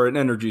powers are an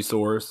energy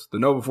source. The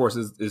Nova Force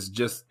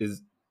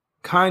is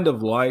kind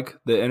of like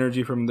the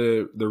energy from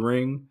the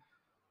ring,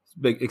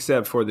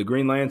 except for the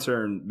Green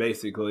Lantern.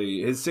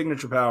 Basically, his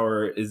signature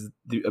power is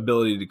the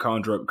ability to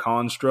conjure up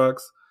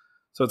constructs.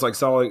 So it's like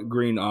solid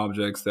green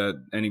objects that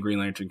any Green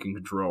Lantern can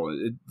control.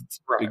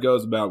 It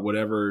goes about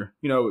whatever,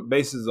 it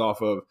bases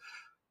off of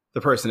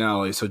the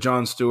personality. So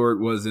John Stewart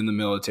was in the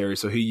military,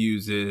 so he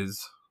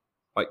uses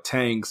like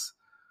tanks,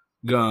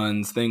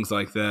 guns, things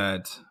like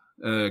that.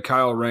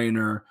 Kyle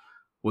Rayner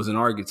was an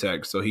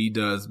architect, so he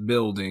does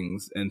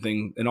buildings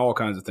and all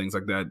kinds of things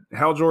like that.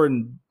 Hal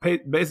Jordan,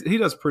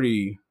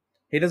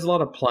 he does a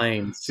lot of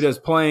planes. He does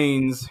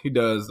planes. He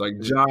does like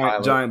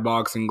giant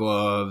boxing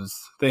gloves,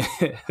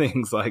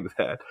 things like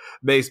that.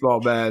 Baseball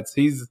bats.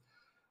 He's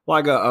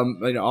like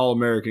an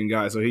all-American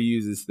guy, so he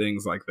uses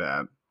things like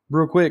that.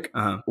 Real quick,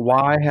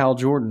 why Hal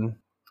Jordan?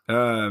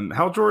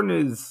 Hal Jordan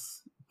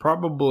is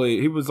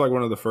he was like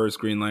one of the first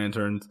Green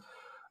Lanterns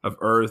of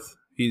Earth.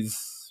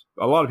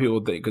 A lot of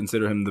people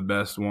consider him the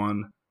best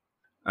one.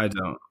 I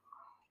don't.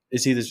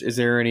 Is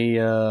there any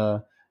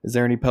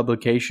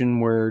publication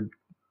where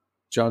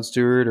John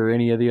Stewart or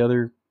any of the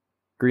other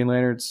Green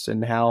Lanterns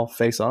and Hal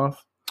face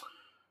off?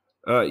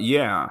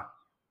 Yeah.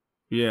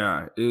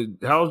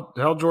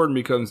 Hal Jordan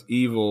becomes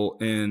evil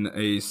in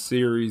a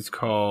series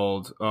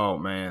called, oh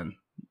man,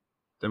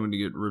 I'm going to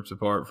get ripped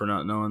apart for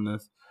not knowing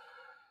this.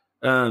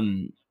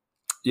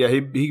 Yeah,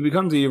 he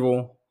becomes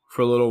evil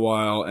for a little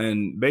while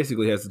and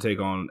basically has to take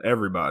on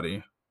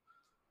everybody.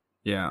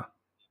 Yeah.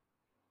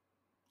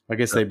 I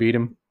guess they beat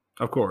him.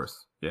 Of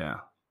course. Yeah.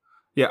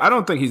 Yeah, I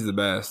don't think he's the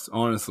best,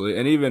 honestly.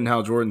 And even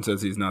Hal Jordan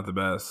says he's not the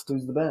best.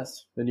 Who's the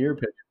best, in your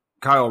opinion?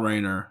 Kyle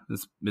Rayner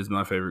is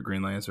my favorite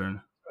Green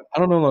Lantern. I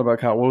don't know a lot about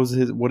Kyle.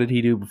 What did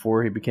he do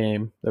before he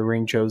became the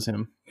ring chose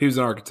him? He was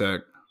an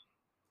architect.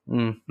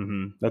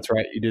 Mm-hmm. That's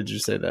right. You did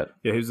just say that.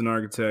 Yeah, he was an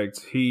architect.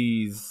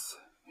 He's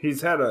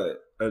had a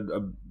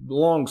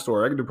long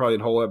story. I could do probably a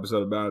whole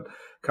episode about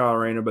Kyle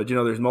Rayner, but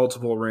there's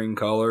multiple ring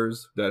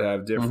colors that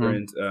have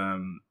different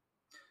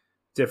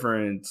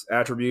different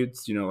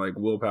attributes. Like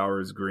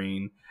willpower is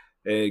green.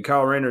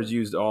 Kyle Rayner's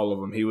used all of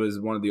them. He was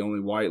one of the only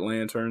white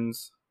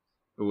lanterns,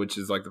 which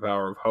is like the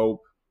power of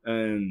hope.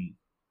 And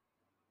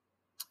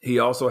he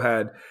also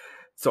had,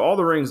 so all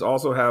the rings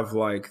also have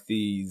like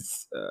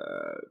these,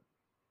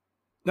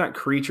 not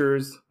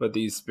creatures, but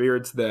these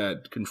spirits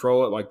that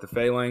control it. Like the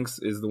Phalanx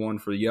is the one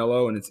for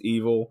yellow, and it's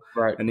evil.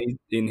 Right. And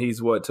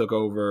he's what took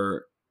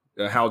over.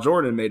 Hal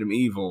Jordan made him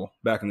evil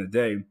back in the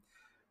day.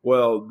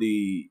 Well,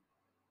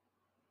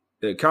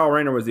 Kyle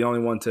Rayner was the only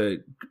one to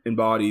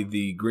embody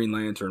the Green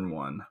Lantern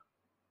one,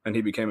 and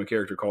he became a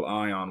character called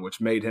Ion,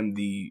 which made him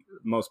the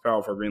most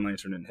powerful Green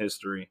Lantern in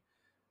history.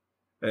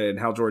 And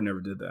Hal Jordan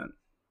never did that.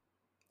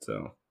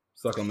 So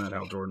suck on that,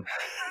 Hal Jordan.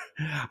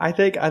 I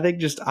think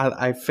just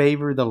I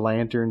favor the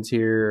Lanterns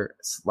here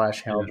 /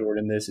 Hal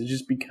Jordan. This is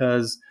just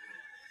because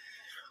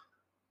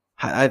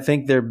I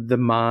think they're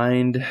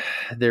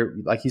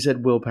like you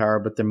said, willpower,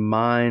 but their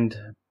mind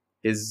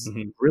is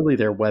really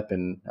their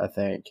weapon. I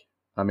think.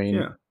 I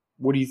mean,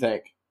 what do you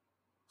think?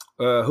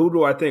 Who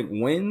do I think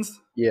wins?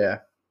 Yeah.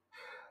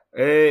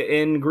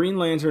 In Green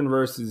Lantern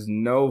versus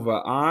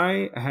Nova,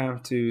 I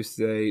have to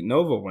say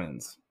Nova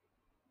wins.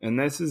 And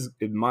this is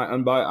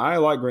I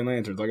like Green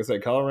Lanterns. Like I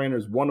said, Kyle Rayner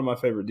is one of my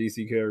favorite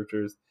DC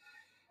characters.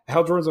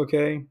 Hal Jordan's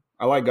okay.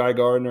 I like Guy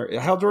Gardner.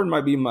 Hal Jordan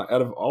might be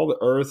out of all the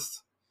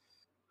Earth's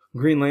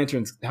Green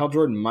Lanterns, Hal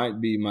Jordan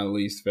might be my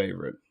least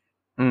favorite.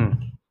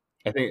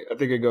 I think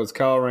it goes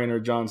Kyle Rayner,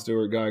 John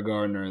Stewart, Guy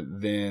Gardner,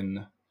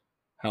 then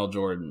Hal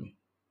Jordan.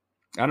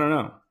 I don't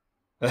know.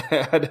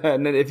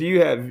 And if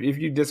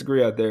you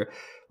disagree out there,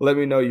 let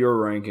me know your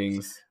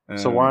rankings.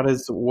 So what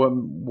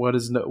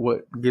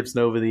gives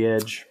Nova the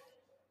edge?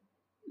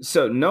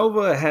 So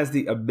Nova has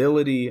the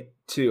ability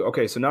to,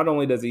 so not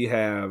only does he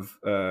have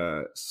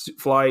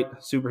flight,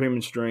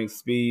 superhuman strength,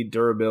 speed,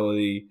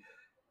 durability,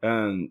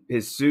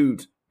 His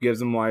suit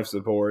gives him life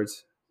support.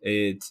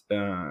 It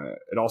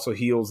also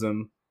heals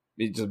him.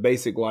 It's just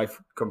basic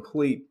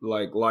complete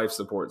life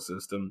support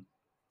system.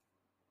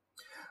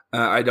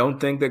 I don't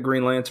think that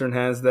Green Lantern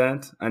has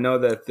that. I know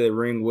that the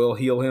ring will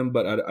heal him,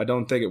 but I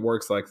don't think it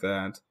works like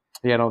that.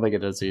 Yeah, I don't think it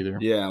does either.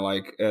 Yeah,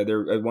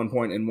 there at one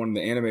point in one of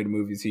the animated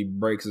movies, he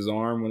breaks his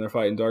arm when they're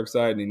fighting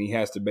Darkseid, and he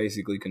has to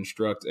basically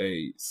construct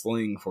a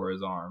sling for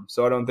his arm.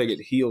 So I don't think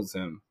it heals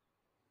him.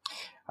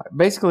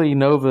 Basically,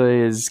 Nova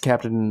is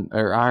Captain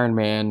or Iron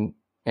Man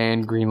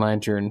and Green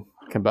Lantern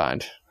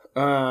combined.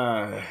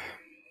 I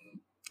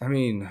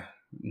mean,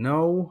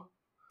 no.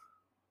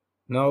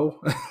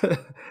 But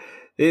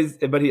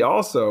he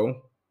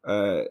also,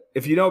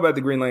 if you know about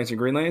the Green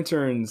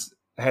Lantern's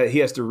he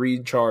has to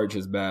recharge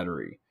his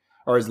battery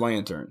or his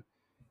lantern.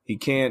 He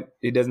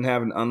doesn't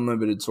have an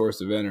unlimited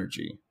source of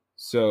energy,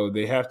 so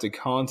they have to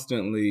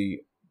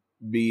constantly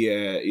be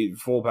at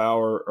full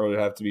power or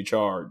they have to be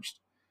charged.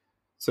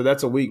 So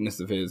that's a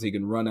weakness of his. He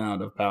can run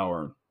out of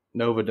power.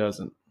 Nova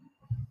doesn't.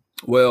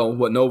 Well,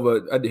 what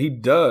Nova he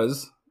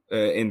does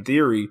in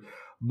theory,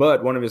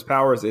 but one of his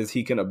powers is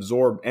he can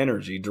absorb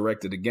energy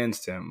directed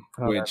against him,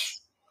 which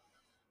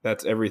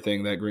that's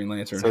everything that Green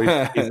Lantern so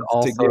has. He's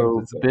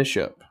also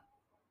Bishop.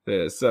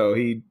 Yeah, so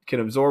he can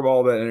absorb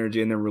all that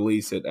energy and then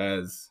release it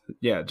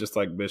just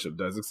like Bishop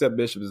does, except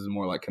Bishop is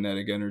more like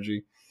kinetic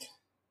energy.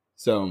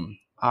 So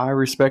I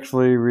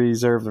respectfully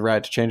reserve the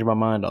right to change my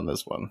mind on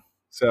this one.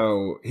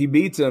 So he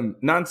beats him,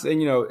 and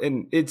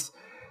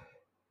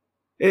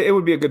it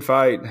would be a good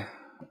fight,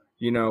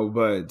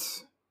 but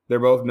they're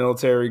both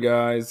military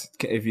guys.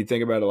 If you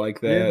think about it like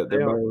that,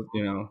 they're both,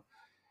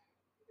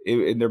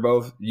 they're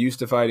both used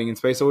to fighting in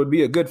space. So it would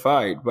be a good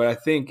fight, but I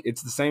think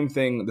it's the same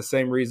thing, the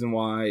same reason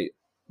why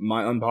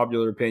my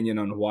unpopular opinion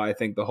on why I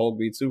think the Hulk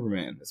beats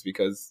Superman is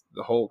because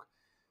the Hulk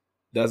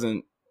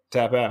doesn't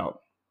tap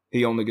out.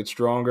 He only gets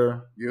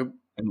stronger. Yep.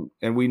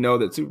 And we know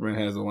that Superman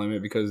has a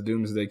limit because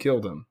Doomsday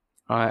killed him.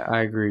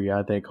 I agree.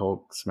 I think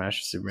Hulk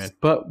smashes Superman,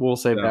 but we'll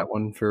save that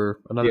one for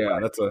another. Yeah,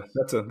 fight.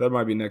 That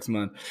might be next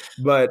month.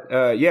 But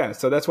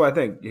so that's why I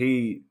think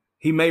he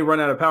may run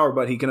out of power,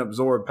 but he can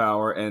absorb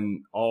power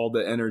and all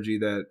the energy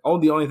the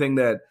only thing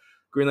that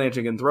Green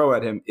Lantern can throw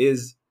at him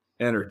is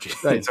energy.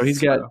 Right. So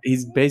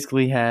he's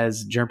basically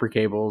has jumper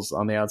cables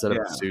on the outside of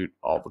the suit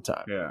all the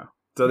time. Yeah.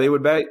 So he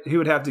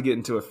would have to get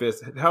into a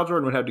fist. Hal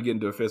Jordan would have to get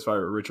into a fist fight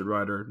with Richard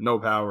Rider, no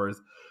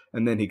powers,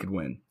 and then he could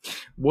win.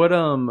 What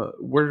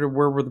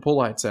where were the pull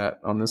lights at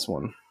on this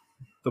one?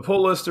 The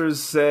pull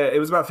listers said it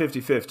was about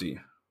 50-50.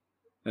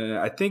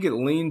 I think it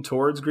leaned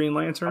towards Green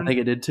Lantern. I think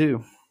it did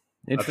too.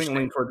 I think it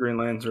leaned toward Green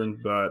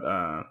Lantern, but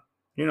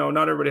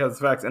not everybody has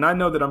the facts. And I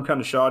know that I'm kind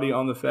of shoddy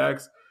on the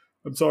facts.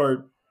 I'm sorry.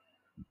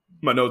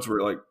 My notes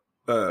were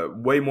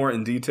way more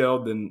in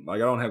detail than I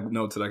don't have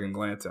notes that I can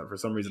glance at. For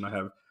some reason, I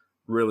have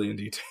really in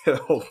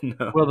detail.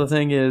 No. Well, the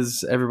thing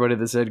is, everybody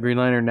that said Green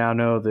Lantern now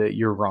know that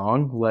you're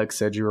wrong. Lex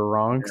said you were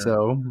wrong,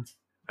 so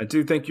I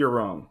do think you're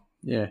wrong.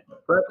 Yeah,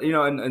 but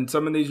and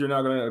some of these you're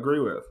not going to agree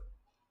with.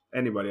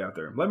 Anybody out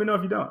there, let me know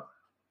if you don't.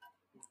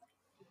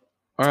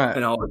 All right,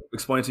 and I'll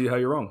explain to you how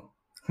you're wrong.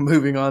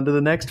 Moving on to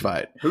the next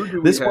fight. Who do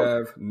we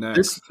have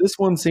next? This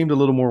one seemed a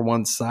little more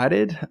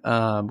one-sided.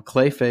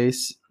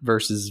 Clayface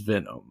versus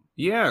Venom.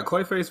 Yeah,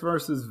 Clayface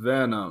versus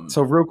Venom.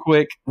 So real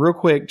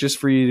quick, just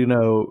for you to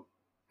know,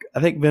 I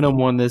think Venom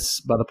won this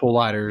by the pull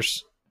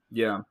lighters.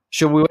 Yeah.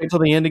 Should we wait till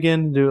the end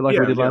again? Do it like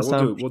we did last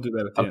time? We'll do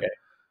that at the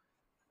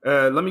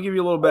end. Let me give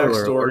you a little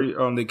backstory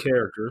on the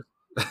characters.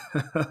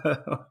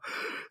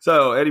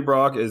 So Eddie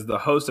Brock is the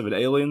host of an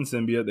alien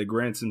symbiote that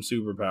grants him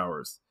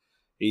superpowers.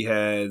 He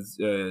has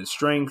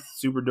strength,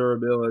 super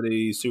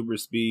durability, super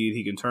speed.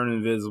 He can turn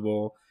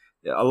invisible.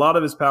 A lot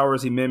of his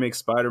powers he mimics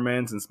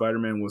Spider-Man's, and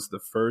Spider-Man was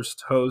the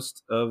first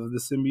host of the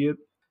symbiote.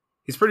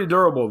 He's pretty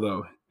durable,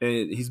 though.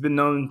 He's been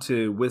known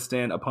to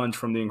withstand a punch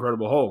from the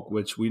Incredible Hulk,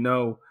 which we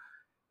know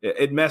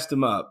it messed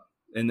him up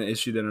in the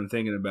issue that I'm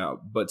thinking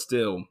about. But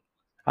still,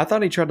 I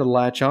thought he tried to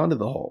latch onto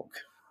the Hulk.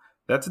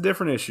 That's a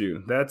different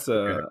issue. That's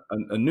a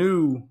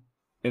new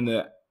in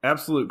the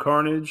Absolute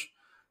Carnage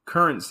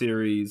current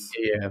series.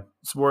 Yeah.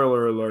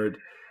 Spoiler alert.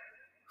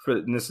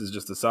 And this is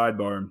just a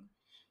sidebar.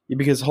 Yeah,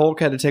 because Hulk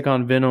had to take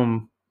on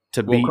Venom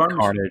to beat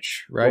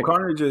Carnage, right?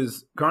 Well,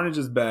 Carnage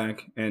is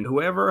back, and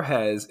whoever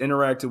has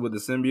interacted with the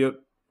symbiote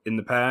in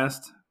the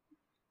past,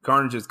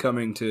 Carnage is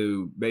coming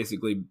to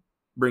basically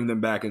bring them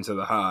back into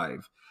the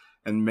hive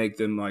and make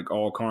them like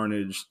all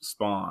Carnage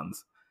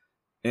spawns.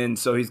 And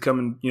so he's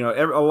coming,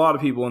 a lot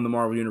of people in the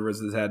Marvel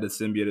Universe has had the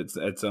symbiote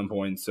at some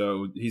point.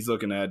 So he's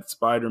looking at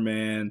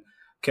Spider-Man,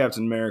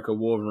 Captain America,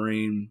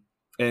 Wolverine.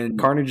 And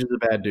Carnage is a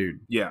bad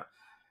dude. Yeah.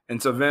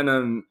 And so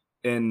Venom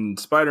and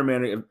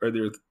Spider-Man,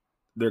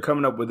 they're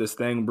coming up with this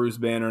thing. Bruce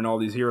Banner and all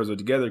these heroes are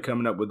together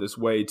coming up with this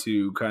way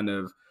to kind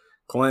of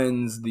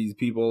cleanse these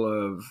people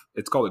of,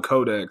 it's called a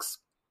codex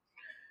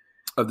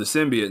of the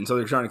symbiote. And so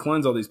they're trying to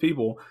cleanse all these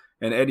people.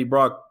 And Eddie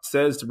Brock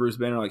says to Bruce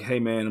Banner, like, hey,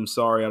 man, I'm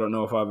sorry. I don't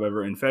know if I've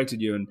ever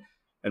infected you.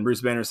 And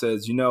Bruce Banner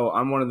says,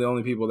 I'm one of the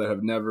only people that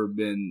have never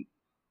been,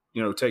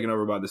 taken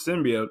over by the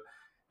symbiote.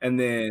 And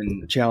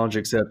then challenge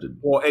accepted.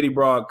 Well, Eddie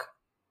Brock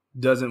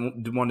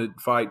doesn't want to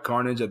fight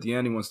Carnage at the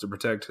end. He wants to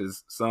protect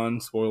his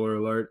son. Spoiler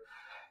alert.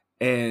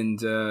 And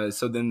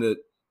so then the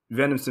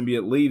Venom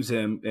symbiote leaves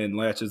him and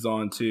latches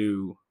on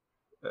to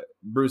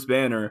Bruce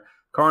Banner.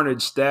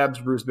 Carnage stabs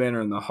Bruce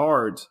Banner in the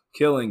heart,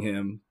 killing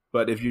him.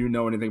 But if you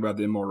know anything about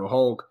the Immortal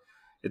Hulk,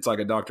 it's like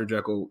a Dr.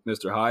 Jekyll,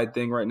 Mr. Hyde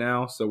thing right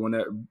now. So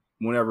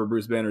whenever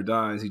Bruce Banner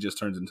dies, he just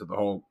turns into the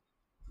Hulk.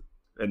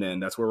 And then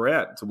that's where we're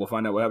at. So we'll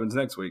find out what happens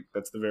next week.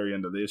 That's the very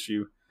end of the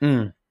issue.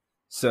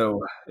 So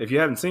if you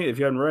haven't seen it, if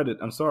you haven't read it,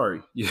 I'm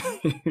sorry. You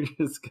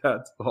just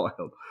got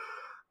spoiled.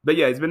 But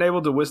yeah, he's been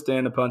able to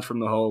withstand a punch from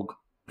the Hulk.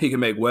 He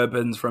can make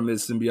weapons from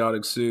his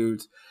symbiotic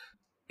suit.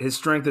 His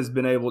strength has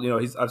been able,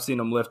 I've seen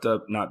him lift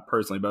up, not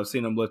personally, but I've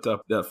seen him lift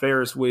up the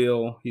Ferris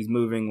wheel. He's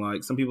moving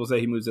like, some people say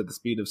he moves at the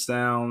speed of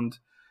sound,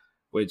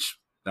 which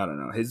I don't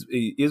know.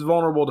 He is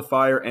vulnerable to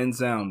fire and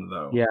sound,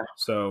 though. Yeah.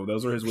 So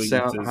those are his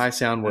weaknesses. High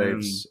sound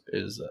waves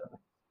is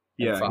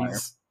fire.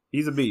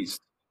 He's a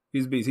beast.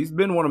 He's a beast. He's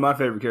been one of my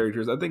favorite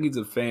characters. I think he's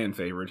a fan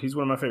favorite. He's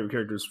one of my favorite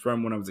characters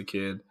from when I was a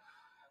kid.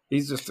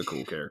 He's just a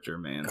cool character,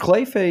 man.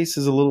 Clayface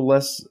is a little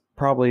less,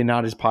 probably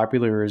not as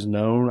popular as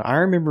known. I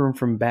remember him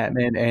from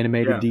Batman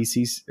animated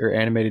DC or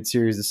animated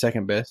series, the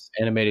second best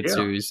animated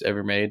series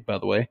ever made, by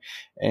the way.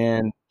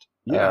 And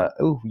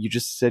you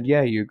just said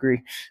you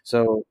agree.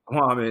 So,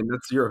 well, I mean,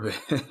 that's your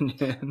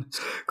opinion.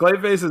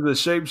 Clayface is a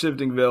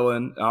shape-shifting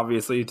villain.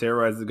 Obviously, he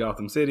terrorizes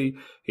Gotham City.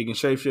 He can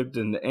shape-shift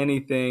into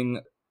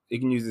anything. He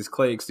can use his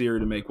clay exterior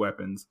to make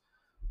weapons.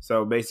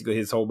 So basically,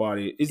 his whole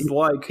body is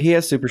like he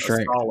has super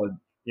strength. Solid.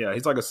 Yeah,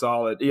 he's like a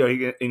solid. He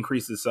can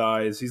increase his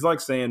size. He's like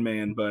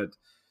Sandman, but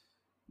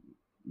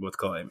with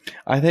clay.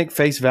 I think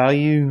face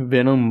value,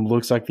 Venom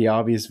looks like the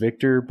obvious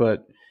victor,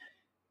 but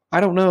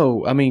I don't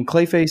know. I mean,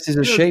 Clayface is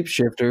a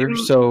shapeshifter,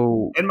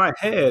 so in my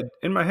head,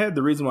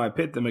 the reason why I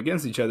pit them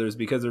against each other is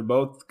because they're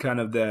both kind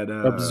of that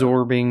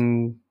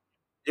absorbing.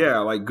 Yeah,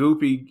 like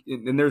goopy,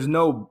 and there's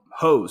no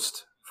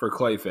host for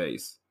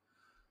Clayface.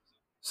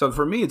 So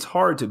for me, it's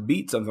hard to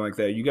beat something like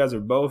that. You guys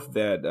are both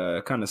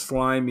that kind of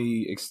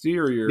slimy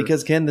exterior.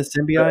 Because can the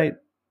symbiote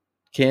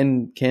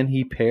can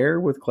he pair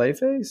with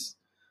Clayface?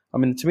 I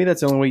mean, to me,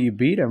 that's the only way you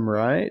beat him,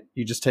 right?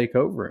 You just take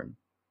over him.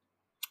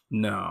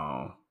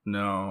 No.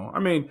 I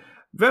mean,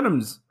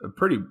 Venom's a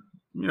pretty,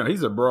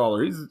 he's a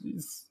brawler.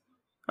 He's.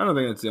 I don't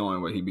think that's the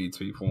only way he beats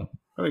people.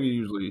 I think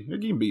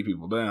he can beat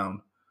people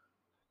down.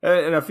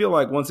 And I feel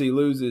like once he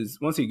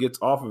gets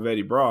off of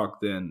Eddie Brock,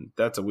 then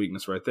that's a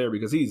weakness right there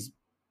because he's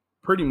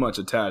pretty much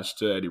attached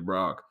to Eddie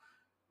Brock.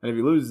 And if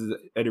he loses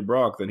Eddie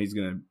Brock, then he's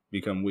going to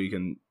become weak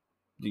and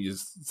you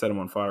just set him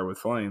on fire with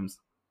flames.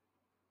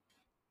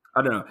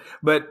 I don't know.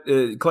 But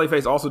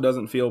Clayface also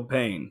doesn't feel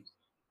pain.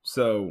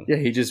 So yeah,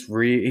 he just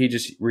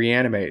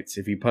reanimates.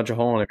 If you punch a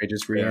hole in him, he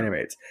just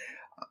reanimates.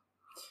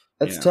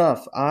 That's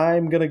tough.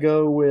 I'm going to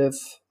go with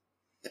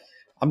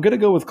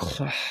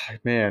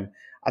man.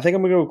 I think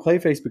I'm going to go with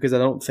Clayface because I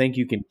don't think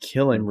you can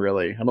kill him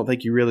really. I don't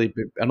think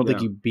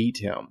you beat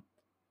him.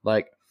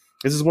 Like,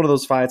 this is one of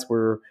those fights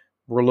where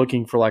we're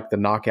looking for like the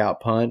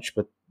knockout punch,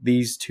 but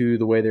these two,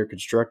 the way they're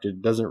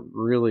constructed, doesn't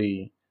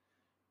really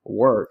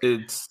work.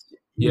 It's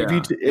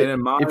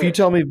if you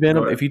tell me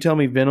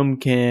Venom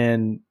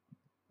can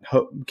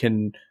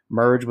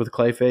merge with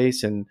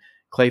Clayface and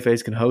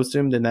Clayface can host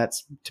him, then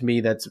that's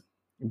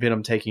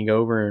Venom taking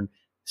over and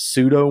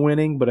pseudo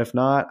winning. But if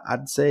not,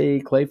 I'd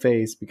say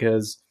Clayface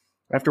because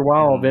after a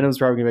while, Venom's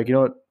probably gonna be like, you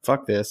know what,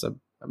 fuck this,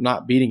 I'm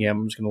not beating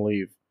him. I'm just gonna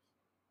leave.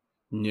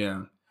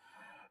 Yeah.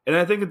 And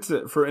I think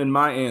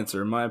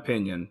my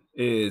opinion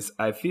is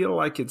I feel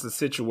like it's a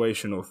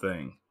situational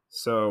thing.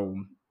 So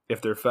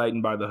if they're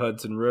fighting by the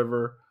Hudson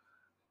River,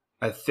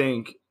 I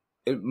think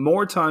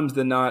more times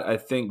than not, I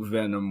think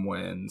Venom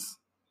wins.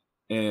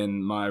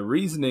 And my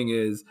reasoning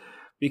is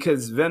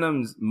because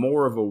Venom's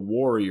more of a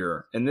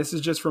warrior. And this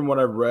is just from what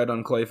I've read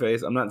on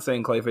Clayface. I'm not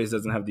saying Clayface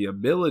doesn't have the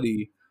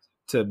ability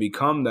to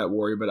become that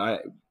warrior, but I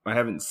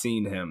haven't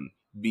seen him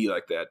be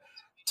like that.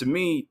 To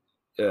me,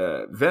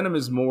 Venom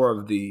is more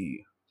of the,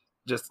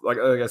 just like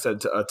I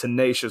said, a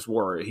tenacious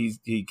warrior.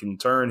 He can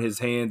turn his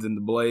hands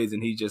into blades,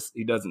 and he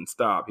doesn't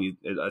stop. He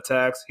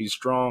attacks. He's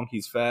strong.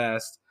 He's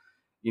fast.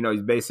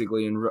 He's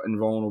basically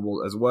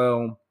invulnerable as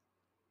well.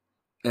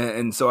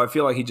 And so I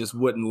feel like he just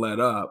wouldn't let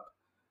up.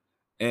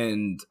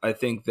 And I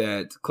think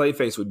that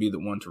Clayface would be the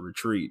one to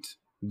retreat,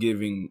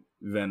 giving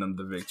Venom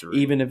the victory.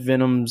 Even if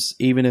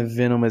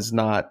Venom is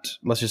not,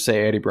 let's just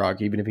say Eddie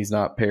Brock, even if he's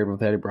not paired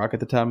with Eddie Brock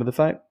at the time of the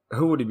fight.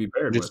 Who would he be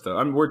paired with, though?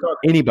 I mean, we're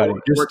talking anybody.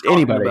 We're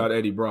talking about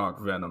Eddie Brock,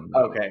 Venom.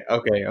 Though.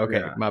 Okay.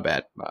 Yeah. My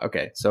bad.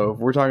 Okay, so if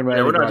we're talking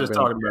about, we're not just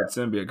talking about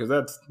symbiote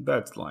because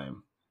that's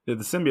lame. The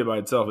symbiote by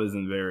itself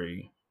isn't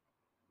very,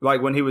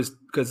 like when he was,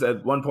 because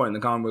at one point in the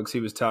comic books he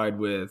was tied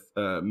with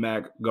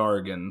Mac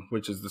Gargan,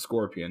 which is the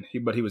Scorpion.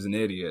 But he was an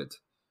idiot,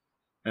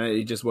 and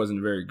he just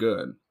wasn't very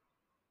good.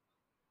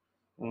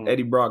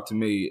 Eddie Brock to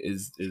me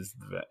is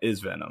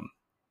Venom.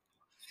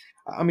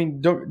 I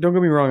mean, don't get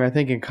me wrong. I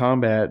think in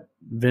combat,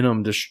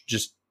 Venom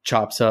just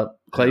chops up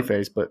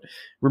Clayface. Yeah. But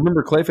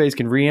remember, Clayface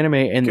can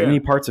reanimate, and any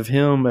parts of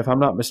him, if I'm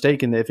not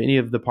mistaken, if any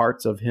of the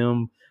parts of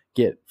him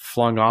get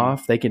flung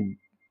off, they can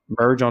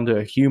merge onto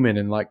a human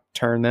and like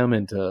turn them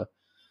into,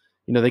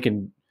 they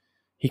can.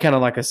 He kind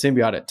of like a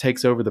symbiote. It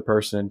takes over the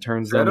person and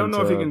turns them. I don't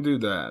know if he can do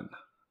that.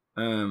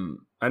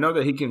 I know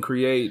that he can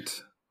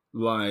create,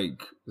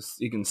 like,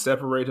 he can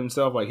separate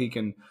himself, like he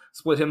can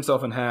split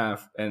himself in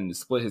half and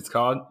split his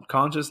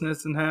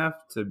consciousness in half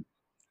to.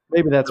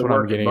 Maybe that's what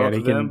I'm getting at.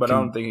 He can, but I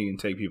don't think he can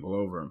take people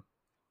over.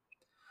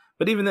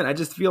 But even then, I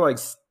just feel like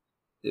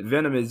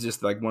Venom is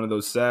just like one of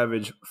those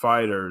savage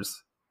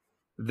fighters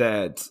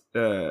that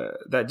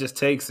just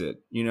takes it,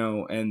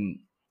 and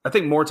I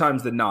think more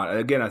times than not.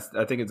 Again,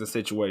 I think it's a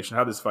situation.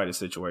 How this fight is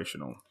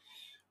situational.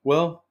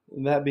 Well,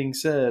 that being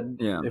said,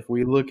 if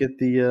we look at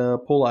the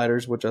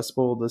pull-lighters, which I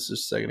spoiled this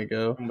just a second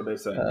ago, what they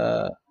say?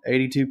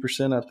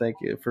 82%, I think,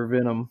 for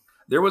Venom.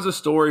 There was a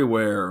story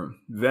where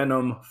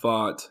Venom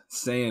fought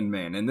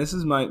Sandman, and this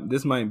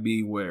might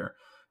be where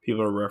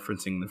people are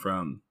referencing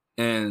from.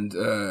 And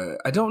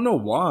I don't know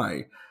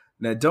why.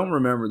 And I don't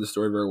remember the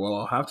story very well.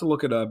 I'll have to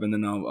look it up, and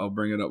then I'll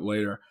bring it up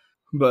later.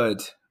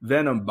 But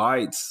Venom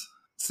bites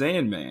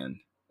Sandman,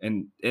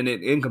 and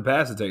it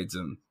incapacitates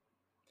him,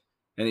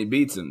 and he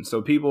beats him.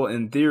 So people,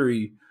 in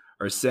theory,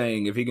 are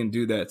saying if he can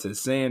do that to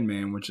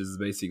Sandman, which is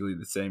basically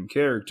the same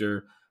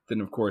character,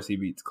 then of course he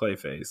beats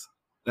Clayface.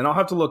 And I'll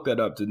have to look that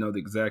up to know the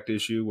exact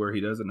issue where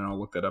he does it, and I'll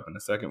look that up in a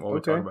second while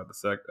we talk about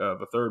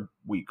the third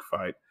week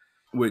fight,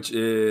 which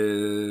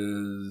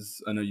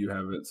is, I know you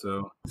have it.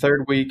 So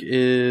third week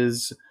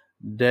is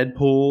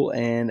Deadpool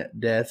and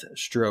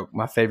Deathstroke,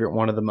 my favorite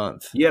one of the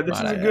month. Yeah, this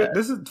is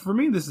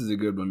a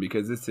good one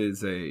because this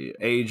is a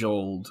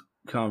age-old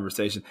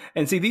conversation.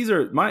 And see, these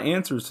are my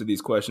answers to these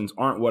questions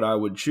aren't what I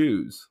would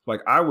choose.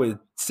 Like, I would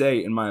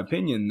say, in my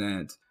opinion,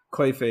 that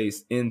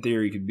Clayface in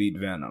theory could beat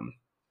Venom.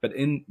 But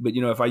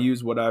if I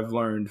use what I've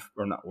learned,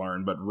 or not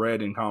learned, but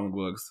read in comic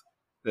books,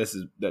 this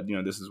is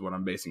what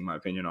I'm basing my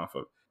opinion off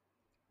of.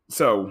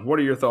 So, what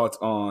are your thoughts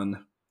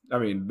on? I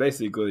mean,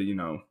 basically,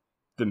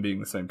 them being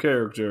the same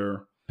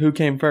character. Who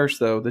came first,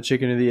 though? The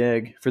chicken or the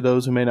egg? For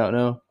those who may not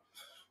know,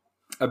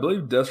 I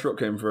believe Deathstroke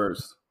came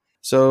first.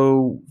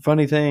 So,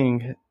 funny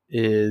thing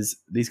is,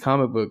 these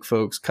comic book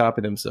folks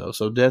copy themselves.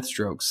 So,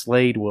 Deathstroke,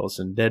 Slade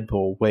Wilson;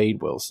 Deadpool,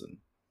 Wade Wilson.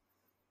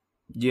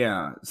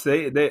 Yeah,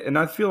 and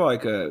I feel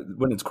like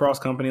when it's cross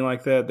company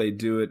like that, they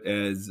do it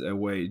as a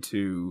way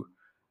to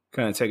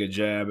kind of take a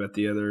jab at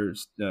the other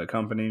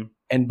company.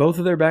 And both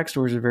of their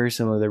backstories are very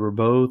similar. They were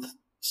both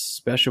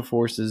special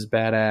forces,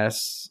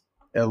 badass,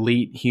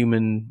 elite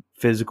human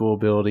physical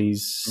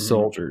abilities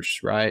soldiers,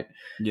 right?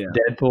 Yeah.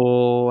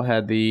 Deadpool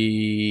had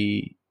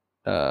the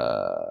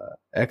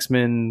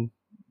X-Men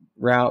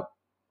route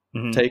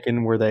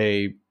taken where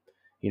they,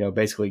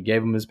 basically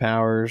gave him his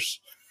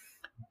powers.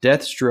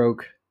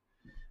 Deathstroke,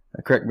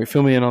 correct me,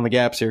 fill me in on the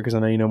gaps here because I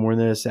know you know more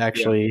than this,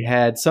 actually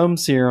had some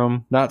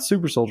serum, not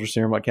super soldier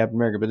serum like Captain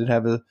America, but did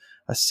have a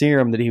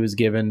serum that he was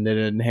given that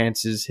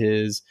enhances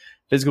his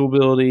physical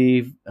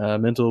ability,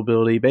 mental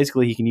ability.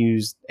 Basically, he can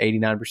use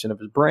 89% of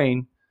his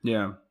brain.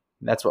 Yeah.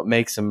 That's what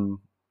makes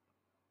him.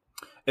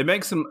 It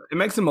makes him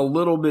a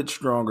little bit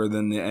stronger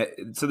than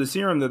the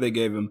serum that they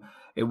gave him.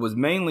 It was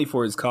mainly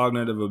for his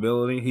cognitive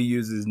ability. He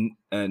uses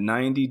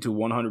 90 to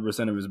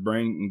 100% of his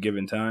brain in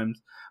given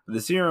times. But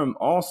the serum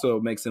also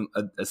makes him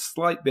a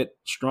slight bit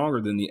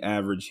stronger than the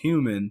average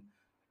human.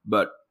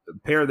 But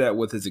pair that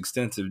with his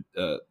extensive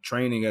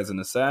training as an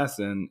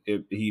assassin,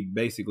 he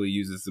basically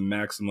uses the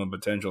maximum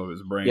potential of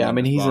his brain. Yeah,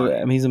 he's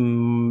a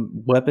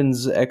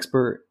weapons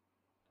expert,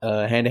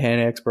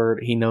 hand-to-hand expert.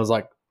 He knows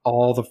like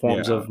all the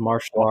forms of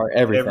martial art,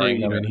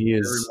 everything. He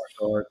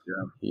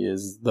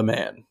is the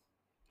man.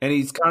 And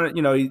he's kind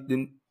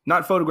of,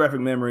 not photographic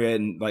memory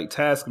and like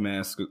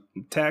Taskmaster,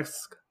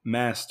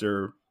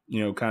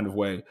 kind of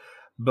way,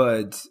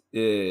 but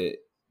the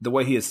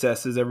way he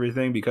assesses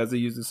everything, because he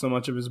uses so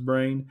much of his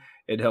brain,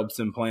 it helps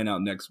him plan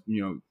out next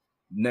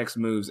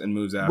moves and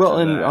moves after. Well,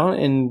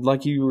 and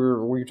like we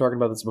were talking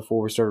about this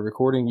before we started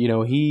recording.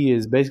 He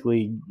is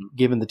basically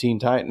giving the Teen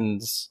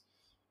Titans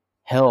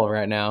hell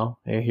right now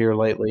here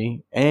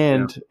lately,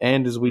 and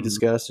as we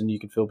discussed, and you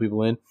can fill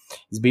people in,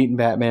 he's beaten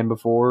Batman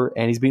before,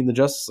 and he's beaten the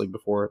Justice League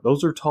before.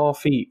 Those are tall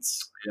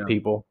feats,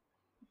 people.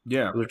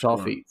 Yeah, those are tall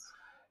feats.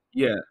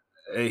 Yeah,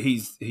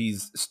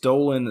 he's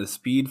stolen the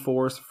Speed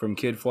Force from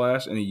Kid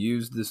Flash, and he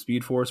used the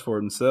Speed Force for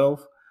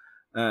himself.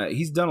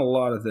 He's done a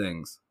lot of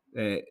things.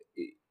 A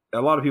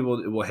lot of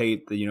people will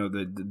hate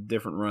the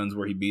different runs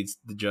where he beats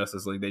the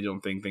Justice League. They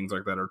don't think things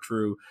like that are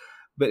true.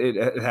 But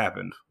it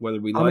happened, whether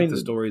we like the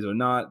stories or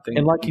not.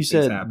 And like you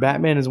said, happen.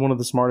 Batman is one of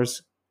the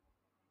smartest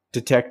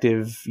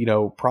detective,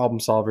 problem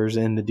solvers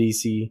in the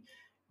DC.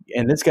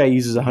 And this guy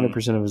uses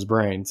 100% of his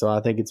brain. So I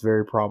think it's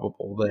very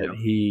probable that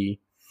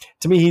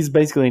he's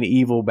basically an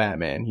evil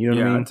Batman. You know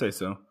what I mean? I'd say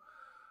so.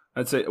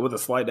 I'd say with a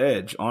slight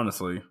edge,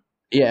 honestly.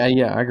 Yeah,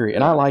 I agree.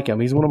 And I like him.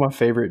 He's one of my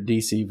favorite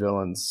DC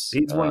villains.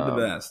 He's one of the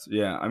best.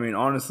 Yeah.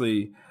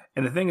 Honestly,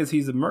 And the thing is,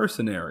 he's a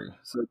mercenary.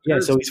 So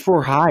so he's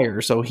for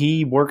hire. So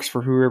he works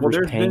for whoever's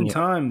there's paying been him.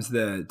 times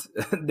that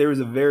there was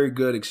a very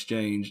good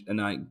exchange, and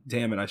I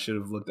should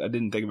have looked. I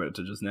didn't think about it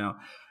till just now,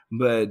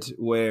 but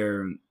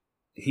where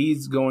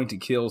he's going to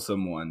kill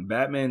someone,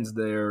 Batman's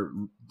there,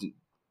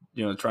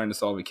 trying to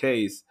solve a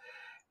case,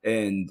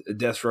 and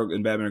Deathstroke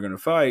and Batman are going to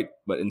fight,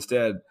 but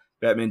instead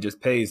Batman just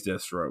pays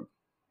Deathstroke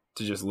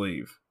to just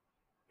leave.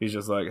 He's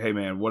just like, hey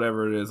man,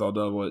 whatever it is, I'll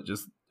double it.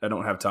 Just I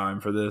don't have time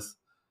for this.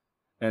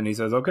 And he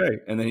says, okay.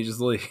 And then he just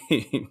leaves.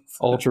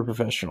 Ultra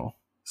professional.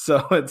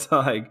 So it's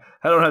like,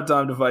 I don't have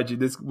time to fight you.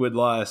 This would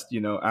last,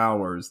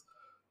 hours.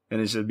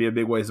 And it should be a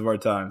big waste of our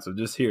time. So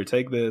just here,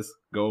 take this,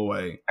 go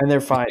away. And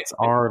their fights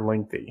are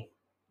lengthy.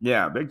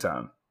 Yeah, big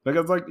time.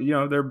 Because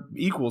they're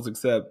equals,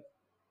 except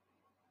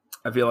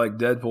I feel like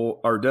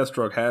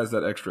Deathstroke has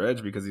that extra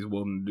edge because he's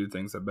willing to do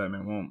things that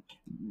Batman won't.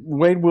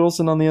 Wade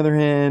Wilson, on the other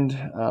hand,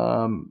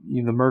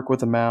 the merc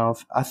with a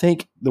mouth. I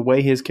think the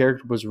way his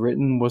character was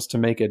written was to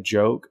make a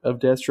joke of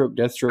Deathstroke.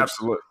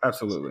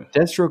 Absolutely.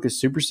 Deathstroke is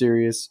super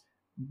serious.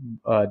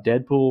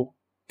 Deadpool,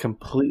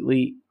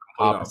 completely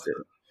opposite.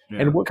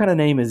 Yeah. And what kind of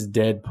name is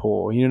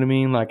Deadpool? You know what I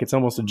mean? Like, it's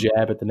almost a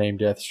jab at the name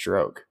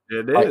Deathstroke.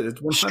 It is.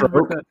 It's 100%.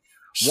 Stroke,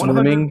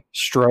 swimming,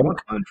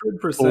 stroke.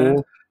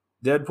 100%.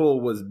 Deadpool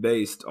was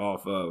based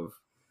off of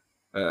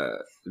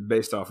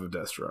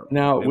Deathstroke.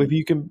 Now,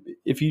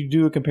 if you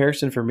do a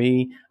comparison for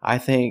me, I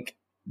think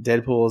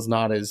Deadpool is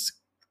not as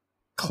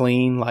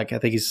clean. Like, I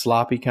think he's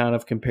sloppy kind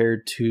of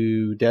compared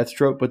to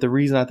Deathstroke. But the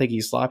reason I think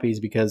he's sloppy is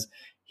because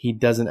he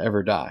doesn't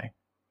ever die.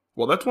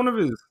 Well, that's one of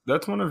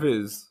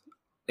his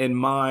in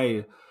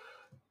my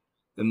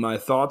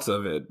thoughts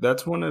of it.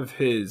 That's one of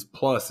his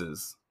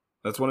pluses.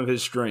 That's one of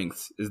his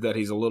strengths is that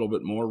he's a little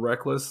bit more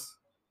reckless.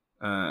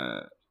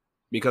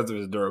 Because of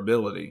his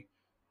durability.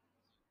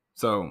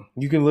 So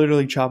you can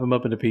literally chop him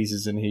up into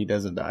pieces and he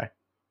doesn't die.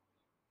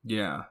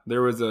 Yeah.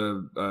 There was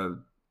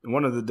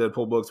one of the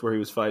Deadpool books where he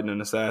was fighting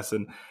an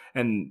assassin,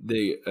 and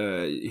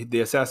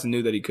the assassin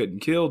knew that he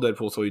couldn't kill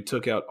Deadpool, so he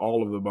took out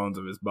all of the bones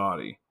of his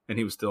body, and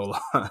he was still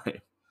alive.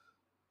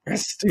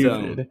 That's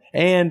stupid. So,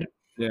 and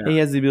he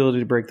has the ability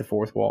to break the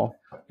fourth wall.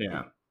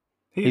 Yeah.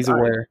 He's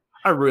aware.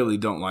 I really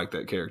don't like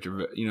that character.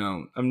 But,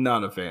 I'm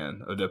not a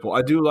fan of Deadpool.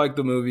 I do like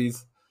the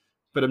movies.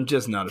 But I'm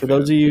just not a fan. For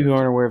those of you who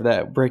aren't aware of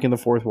that, breaking the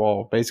fourth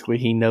wall, basically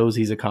he knows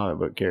he's a comic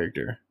book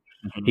character.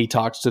 Mm-hmm. He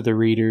talks to the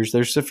readers.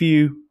 There's a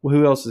few.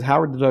 Who else?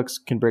 Howard the Duck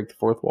can break the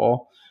fourth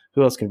wall.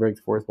 Who else can break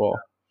the fourth wall?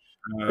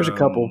 There's a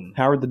couple.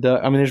 Howard the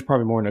Duck. I mean, there's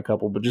probably more than a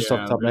couple, but just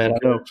off the top of my head,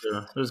 I know.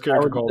 There's a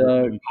character called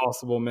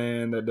Impossible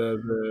Man that does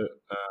the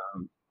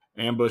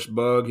Ambush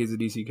Bug. He's a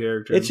DC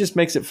character. It just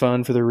makes it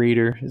fun for the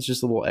reader. It's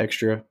just a little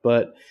extra.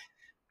 But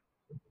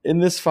in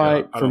this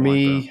fight, for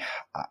me...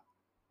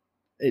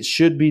 It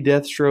should be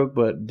Deathstroke,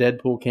 but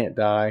Deadpool can't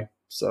die.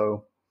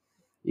 So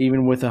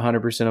even with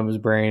 100% of his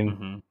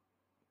brain,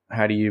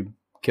 how do you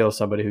kill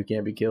somebody who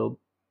can't be killed?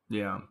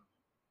 Yeah.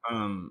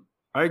 I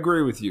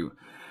agree with you.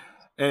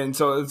 And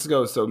so let's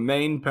go. So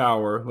main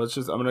power, I'm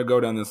going to go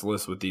down this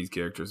list with these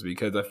characters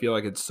because I feel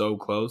like it's so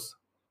close.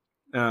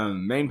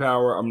 Main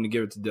power, I'm going to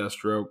give it to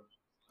Deathstroke.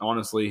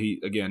 Honestly,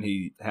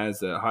 he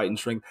has a heightened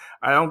strength.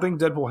 I don't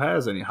think Deadpool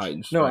has any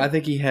heightened strength. No, I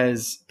think he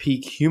has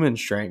peak human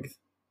strength.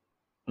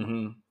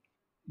 Mm-hmm.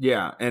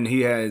 Yeah, and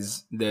he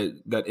has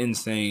that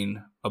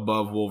insane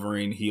above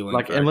Wolverine healing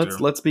factor. And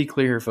let's be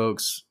clear,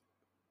 folks.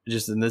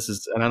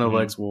 And I know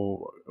Lex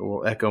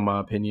will echo my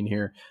opinion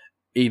here.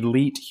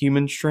 Elite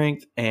human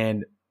strength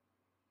and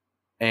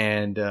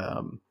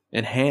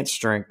enhanced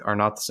strength are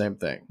not the same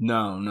thing.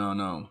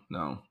 No.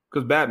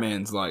 Because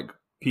Batman's like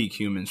peak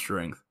human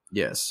strength.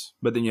 Yes,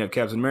 but then you have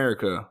Captain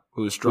America,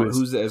 who's strong,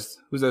 who's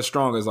as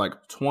strong as like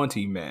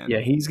 20 men.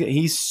 Yeah,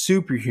 he's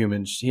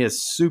superhuman. He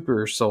has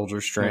super soldier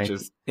strength,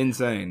 which is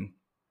insane.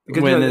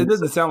 Because it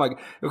doesn't sound like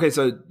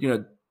so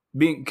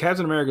being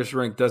Captain America's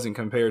strength doesn't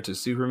compare to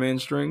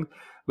Superman's strength.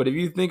 But if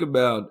you think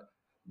about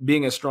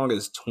being as strong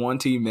as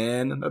 20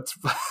 men, that's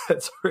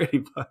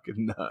pretty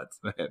fucking nuts,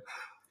 man.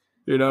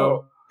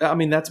 Well, I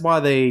mean, that's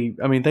why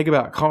think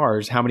about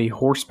cars. How many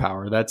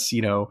horsepower? That's,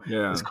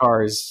 this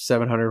car is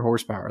 700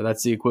 horsepower.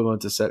 That's the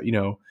equivalent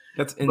to,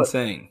 That's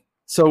insane.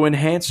 So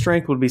enhanced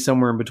strength would be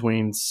somewhere in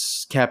between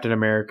Captain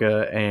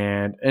America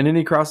and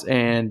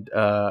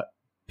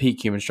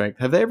peak human strength.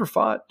 Have they ever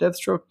fought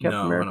Deathstroke, Captain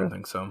America? I don't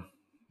think so.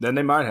 Then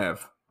they might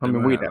have.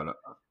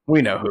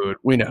 We know who would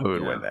win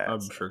that.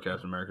 I'm sure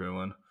Captain America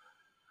would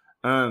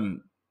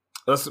win.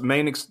 That's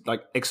main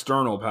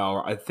external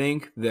power. I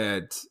think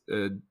that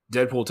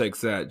Deadpool takes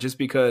that just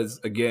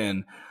because,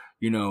 again,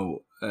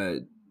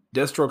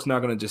 Deathstroke's not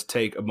going to just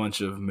take a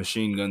bunch of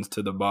machine guns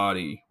to the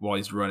body while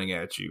he's running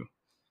at you.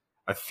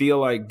 I feel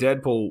like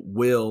Deadpool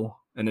will,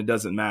 and it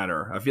doesn't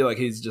matter. I feel like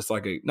he's just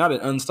like not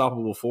an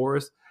unstoppable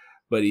force,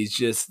 but he's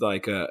just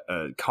like a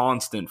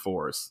constant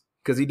force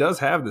because he does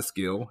have the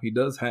skill. He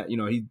does have,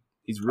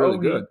 he's really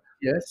good.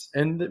 Yes,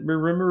 and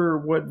remember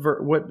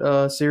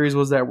what series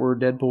was that where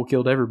Deadpool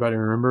killed everybody?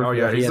 Remember? Oh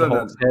yeah, he's done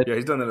that. Yeah,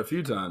 he's done that a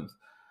few times.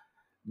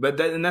 But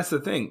that's the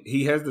thing.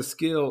 He has the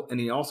skill, and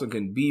he also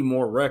can be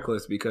more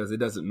reckless because it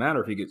doesn't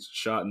matter if he gets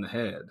shot in the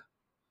head.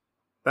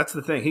 That's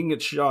the thing. He can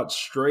get shot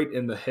straight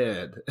in the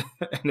head,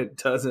 and it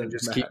doesn't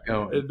just matter. keep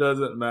going. It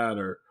doesn't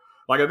matter.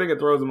 Like, I think it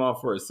throws him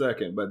off for a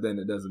second, but then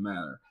it doesn't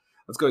matter.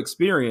 Let's go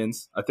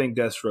experience. I think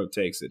Deathstroke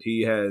takes it.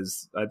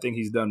 I think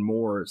he's done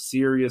more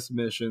serious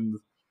missions,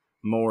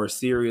 more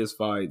serious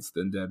fights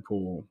than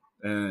Deadpool.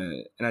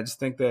 And I just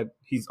think that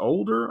he's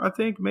older, I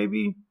think,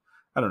 maybe.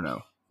 I don't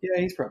know. Yeah,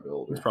 he's probably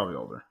older. He's probably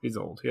older. He's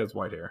old. He has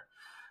white hair.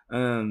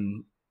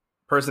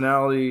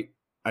 Personality,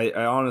 I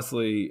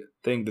honestly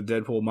think that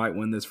Deadpool might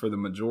win this for the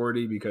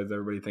majority because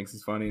everybody thinks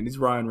he's funny. And he's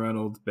Ryan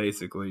Reynolds,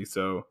 basically.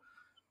 So,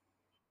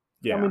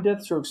 yeah. I mean,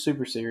 Deathstroke's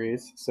super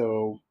serious.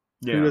 So,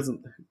 who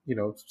doesn't,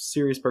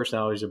 serious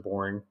personalities are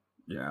boring.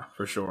 Yeah,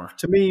 for sure.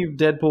 To me,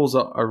 Deadpool's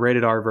a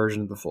rated R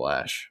version of the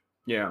Flash.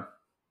 Yeah.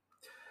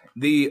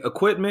 The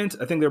equipment,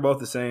 I think they're both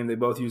the same. They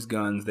both use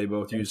guns. They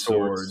both use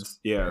swords.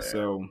 Yeah,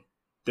 so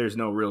there's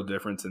no real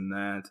difference in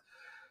that.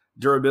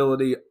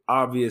 Durability,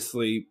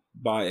 obviously,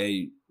 by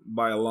a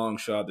long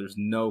shot, there's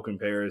no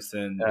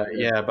comparison.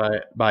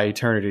 By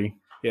eternity.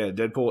 Yeah,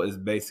 Deadpool is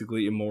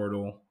basically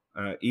immortal.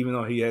 Even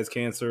though he has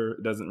cancer,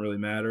 it doesn't really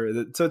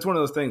matter. So it's one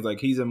of those things, like,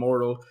 he's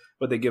immortal,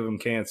 but they give him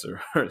cancer.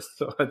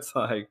 So it's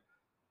like,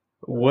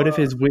 what if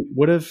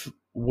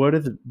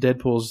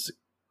Deadpool's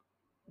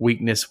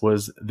weakness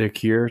was the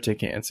cure to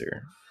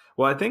cancer?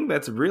 Well, I think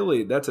that's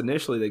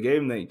initially they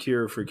gave him that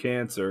cure for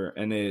cancer,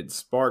 and it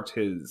sparked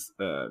his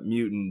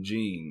mutant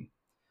gene,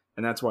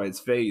 and that's why his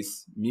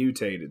face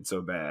mutated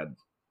so bad.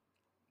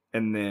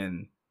 And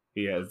then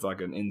he has like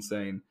an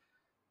insane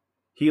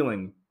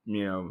healing,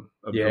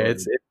 ability. Yeah,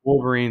 it's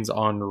Wolverine's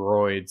on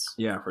roids.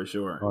 Yeah, for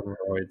sure. On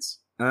roids.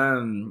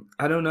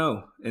 I don't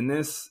know. In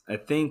this, I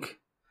think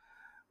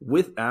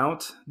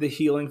without the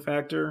healing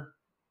factor,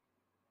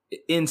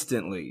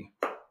 instantly,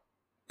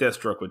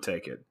 Deathstroke would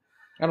take it.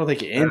 I don't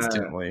think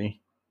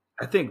instantly.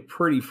 I think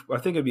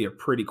it'd be a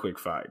pretty quick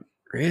fight.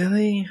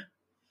 Really?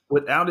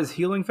 Without his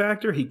healing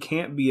factor, he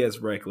can't be as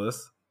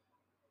reckless.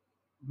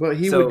 But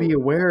he would be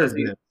aware of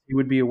it. He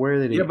would be aware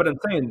that but I'm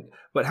saying,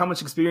 but how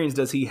much experience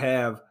does he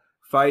have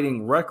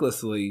fighting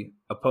recklessly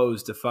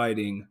opposed to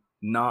fighting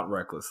not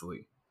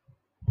recklessly?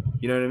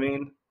 You know what I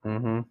mean?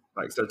 Mm-hmm.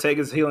 Like, so take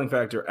his healing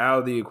factor out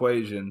of the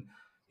equation.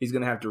 He's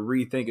going to have to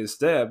rethink his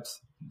steps.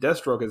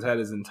 Deathstroke has had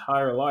his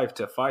entire life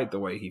to fight the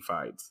way he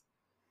fights.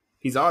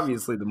 He's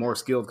obviously the more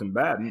skilled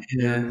combatant.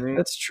 Yeah, you know what I mean?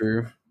 That's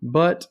true.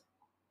 But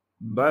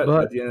at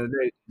the end of the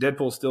day,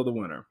 Deadpool's still the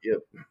winner. Yep.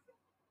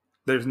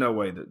 There's no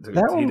way that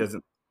he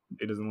doesn't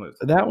lose.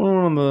 That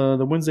one on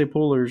the Wednesday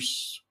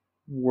poolers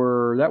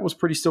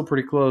was still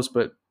pretty close,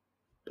 but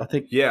I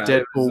think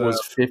Deadpool was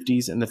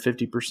 50s in the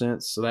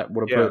 50%, so that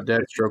would have put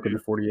Deathstroke in the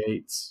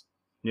 48s.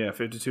 Yeah,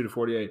 52 to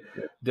 48.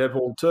 Yeah.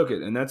 Deadpool took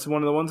it, and that's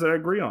one of the ones that I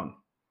agree on.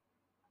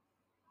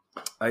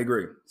 I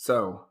agree.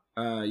 So,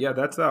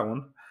 that's that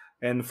one.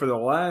 And for the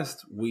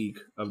last week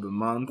of the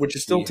month, which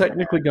is still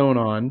technically going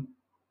on.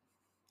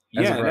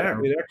 Yeah, it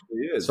actually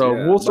is. So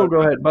we'll still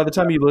go ahead. By the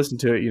time you listen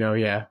to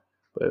it,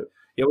 But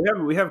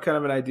we have kind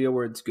of an idea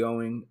where it's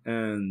going.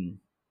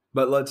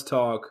 But let's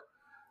talk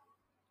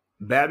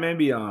Batman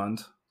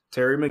Beyond,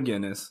 Terry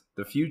McGinnis,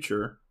 the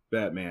future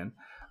Batman,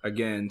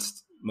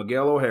 against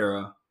Miguel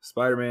O'Hara,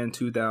 Spider-Man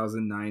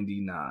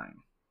 2099.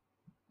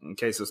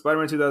 Okay, so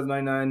Spider-Man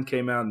 2099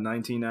 came out in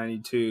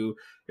 1992.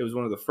 It was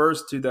one of the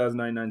first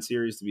 2099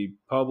 series to be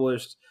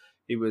published.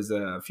 He was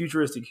a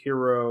futuristic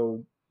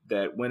hero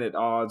that went at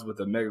odds with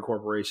the mega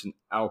corporation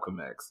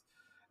Alchemex.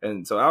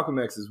 And so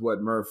Alchemex is what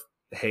Murph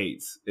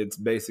hates. It's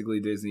basically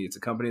Disney. It's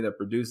a company that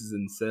produces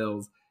and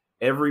sells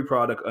every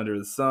product under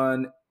the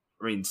sun.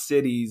 I mean,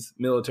 cities,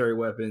 military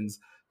weapons,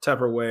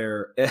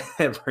 Tupperware,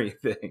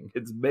 everything.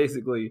 It's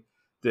basically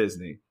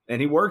Disney.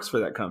 And he works for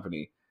that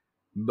company.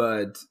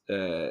 But,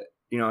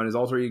 in his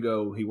alter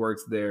ego, he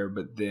works there.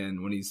 But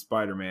then when he's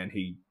Spider-Man,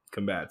 he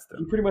combats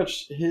them. Pretty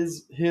much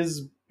his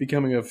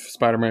becoming of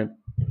Spider-Man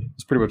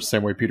is pretty much the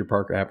same way Peter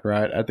Parker happened,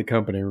 right? At the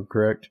company,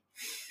 correct?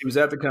 He was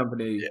at the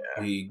company.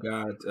 Yeah. He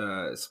got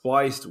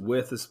spliced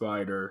with the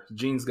spider.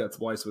 Genes got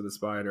spliced with the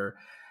spider.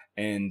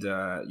 And,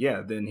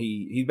 then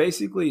he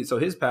basically – so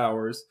his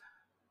powers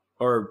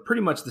are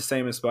pretty much the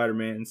same as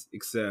Spider-Man's,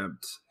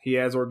 except he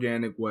has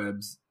organic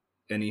webs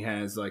and he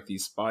has, like,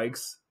 these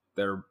spikes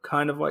that are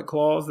kind of like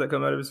claws that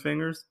come out of his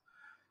fingers.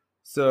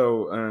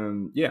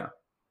 So,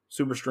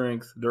 super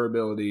strength,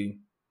 durability,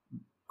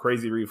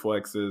 crazy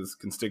reflexes,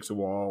 can stick to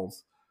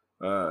walls.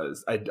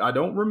 I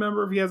don't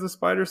remember if he has a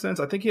spider sense.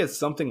 I think he has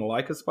something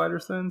like a spider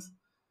sense.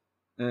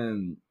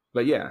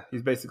 But yeah,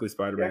 he's basically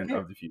Spider-Man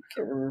of the future. I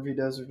can't remember if he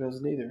does or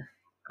doesn't either.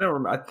 I don't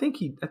remember. I think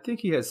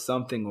he has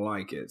something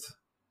like it.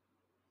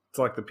 It's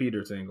like the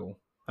Peter tingle.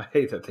 I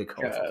hate that they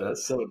called it that.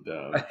 That's so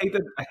dumb.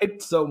 I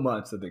hate so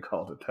much that they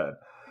called it that.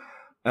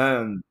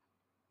 And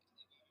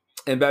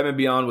Batman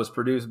Beyond was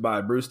produced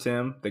by Bruce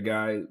Timm, the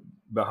guy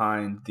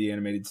behind the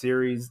animated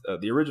series,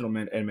 the original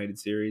animated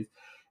series.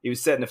 He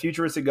was set in a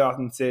futuristic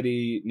Gotham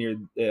City near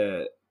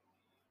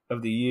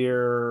of the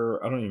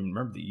year. I don't even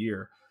remember the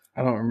year.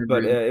 I don't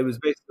remember. But it was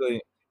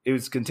basically it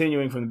was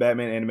continuing from the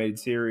Batman animated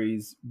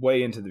series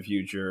way into the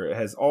future. It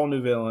has all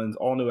new villains,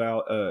 all new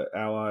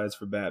allies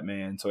for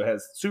Batman. So it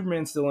has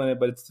Superman still in it,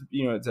 but it's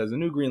it has a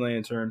new Green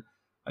Lantern,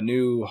 a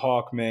new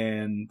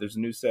Hawkman. There's a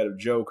new set of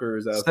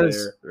Jokers out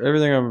Says there.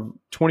 everything of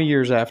 20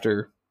 years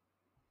after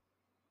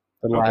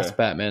the last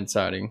Batman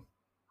sighting,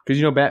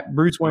 because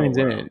Bruce Wayne's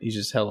in it. He's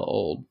just hella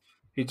old.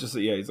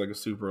 He's like a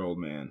super old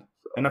man.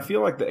 And I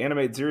feel like the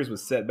animated series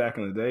was set back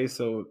in the day,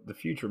 so the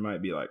future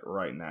might be like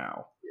right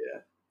now.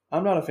 Yeah,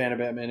 I'm not a fan of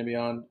Batman, to be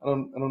honest. I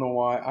don't know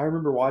why. I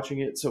remember watching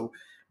it. So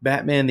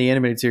Batman the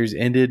animated series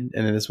ended,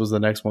 and then this was the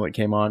next one that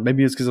came on.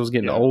 Maybe it's because I was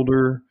getting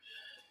older.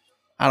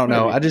 I don't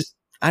know. I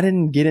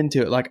didn't get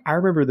into it. Like, I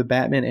remember the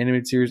Batman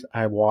animated series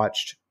I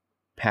watched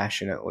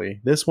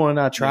passionately. This one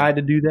I tried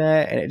to do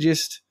that, and it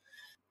just,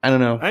 I don't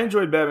know. I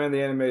enjoyed Batman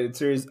the animated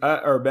series,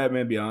 or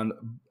Batman Beyond.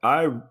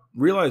 I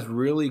realized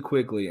really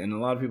quickly, and a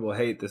lot of people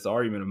hate this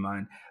argument of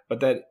mine, but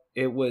that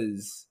it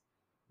was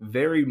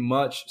very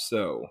much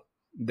so.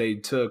 They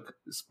took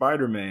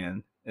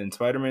Spider-Man and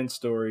Spider-Man's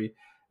story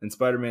and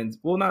Spider-Man's,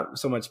 well, not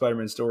so much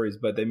Spider-Man's stories,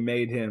 but they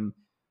made him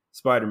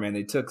Spider-Man.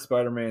 They took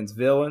Spider-Man's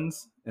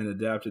villains and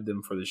adapted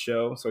them for the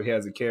show. So he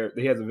has a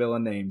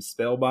villain named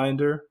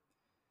Spellbinder,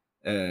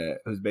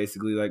 who's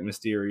basically like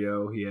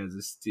Mysterio. He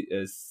has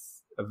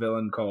a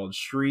villain called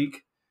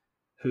Shriek,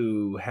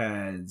 who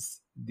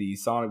has the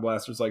sonic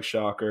blasters like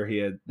Shocker.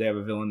 They have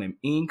a villain named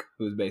Ink,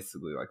 who's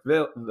basically like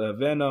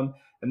Venom,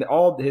 and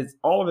all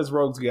of his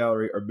rogues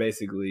gallery are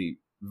basically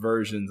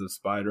versions of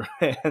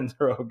Spider-Man's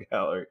rogue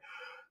gallery.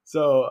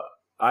 So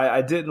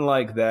I didn't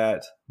like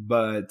that,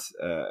 but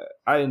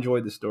I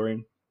enjoyed the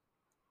story.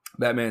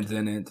 Batman's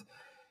in it.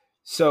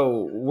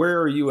 So where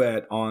are you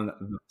at on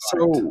the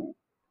fight? So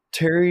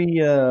Terry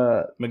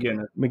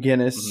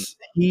McGinnis,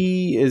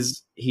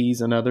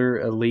 he's another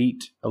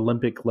elite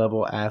Olympic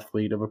level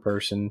athlete of a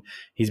person.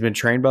 He's been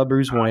trained by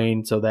Bruce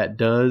Wayne, so that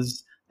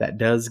does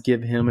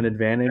give him an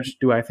advantage.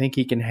 Do I think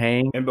he can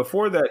hang? And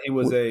before that, he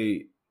was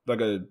a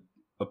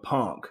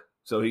punk.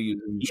 So he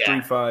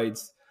street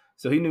fights.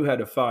 So he knew how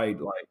to fight.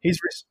 Like he's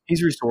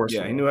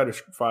resourceful. Yeah, he knew how to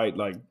fight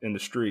like in the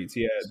streets.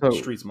 He had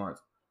street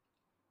smarts.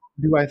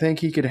 Do I think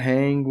he could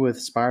hang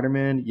with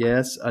Spider-Man?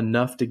 Yes,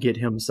 enough to get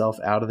himself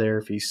out of there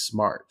if he's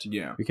smart.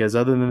 Yeah. Because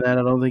other than that,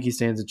 I don't think he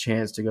stands a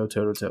chance to go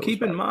toe-to-toe.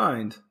 Keep in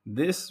mind,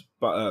 this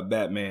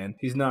Batman,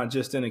 he's not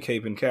just in a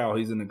cape and cowl.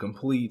 He's in a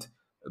complete,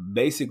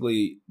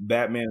 basically,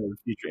 Batman of the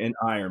future in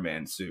Iron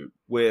Man suit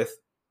with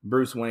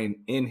Bruce Wayne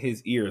in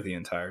his ear the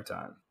entire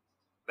time.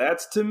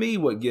 That's, to me,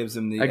 what gives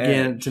him the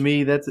edge. To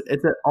me,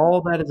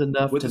 all that is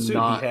enough with to the suit,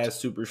 not he has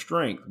super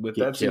strength. With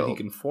that suit, he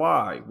can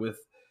fly. With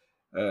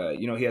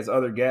he has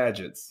other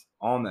gadgets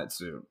on that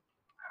suit.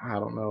 I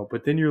don't know,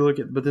 but then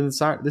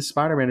this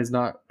Spider-Man is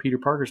not Peter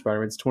Parker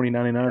Spider-Man. It's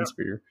 2099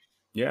 Spear.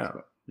 Yeah,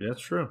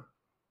 that's true.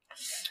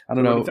 I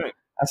don't know.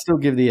 I still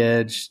give the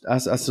edge. I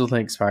still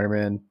think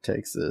Spider-Man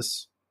takes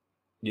this.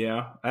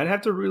 Yeah, I'd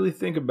have to really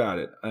think about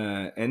it.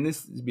 And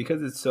this,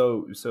 because it's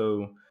so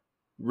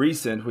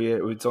recent,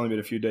 it's only been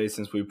a few days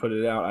since we put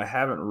it out. I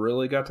haven't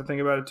really got to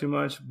think about it too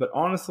much. But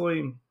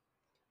honestly,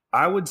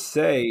 I would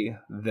say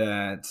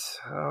that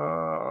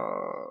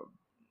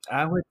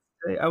I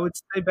would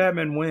say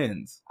Batman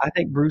wins. I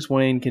think Bruce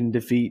Wayne can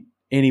defeat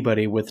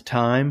anybody with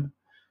time,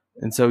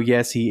 and so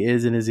yes, he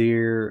is in his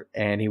ear,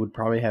 and he would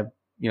probably have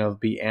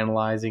be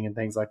analyzing and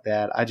things like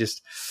that.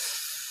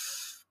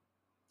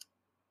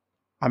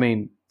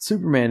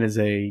 Superman is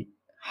a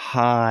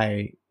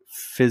high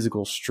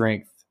physical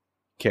strength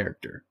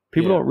character.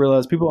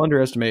 People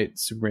underestimate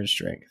Superman's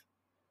strength.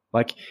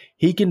 Like,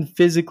 he can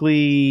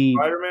physically...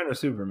 Spider-Man or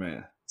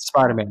Superman?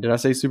 Spider-Man. Did I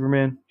say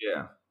Superman?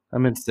 Yeah. I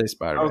meant to say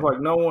Spider-Man. I was like,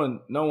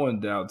 no one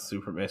doubts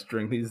Superman's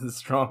strength. He's the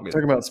strongest.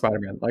 Talking about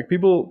Spider-Man. Like,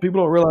 people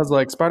don't realize,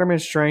 like,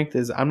 Spider-Man's strength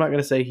is... I'm not going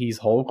to say he's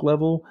Hulk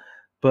level,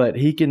 but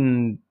he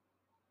can...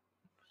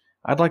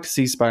 I'd like to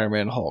see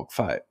Spider-Man and Hulk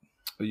fight.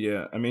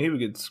 Yeah. I mean, he would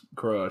get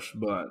crushed,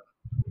 but...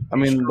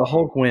 the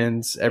Hulk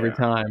wins every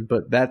time,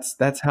 but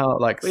that's how,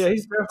 like,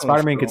 he's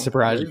Spider-Man could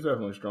surprise you. He's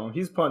definitely strong.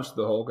 He's punched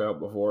the Hulk out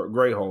before.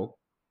 Gray Hulk.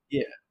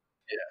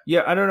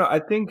 Yeah. I don't know. I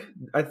think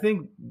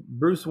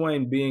Bruce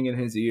Wayne being in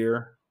his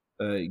ear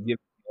gives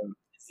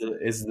him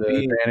is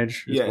the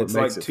advantage. It's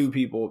like two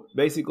people.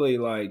 Basically,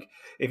 like,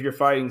 if you're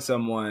fighting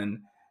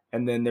someone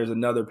and then there's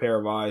another pair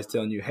of eyes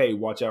telling you, "Hey,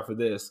 watch out for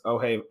this." Oh,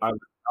 hey,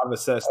 I've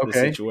assessed the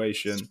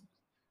situation.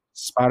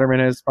 Spider-Man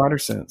has spider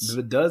sense.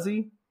 Does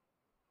he?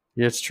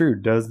 Yeah, it's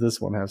true. Does this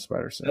one have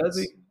spider sense? Does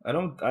he?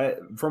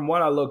 From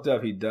what I looked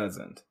up, he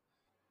doesn't.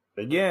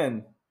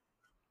 Again,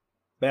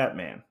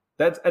 Batman.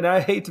 And I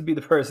hate to be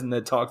the person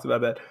that talks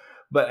about that,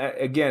 but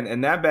again,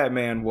 and that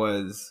Batman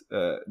was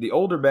the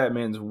older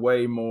Batman's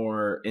way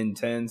more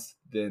intense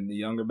than the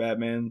younger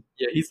Batman.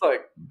 Yeah, he's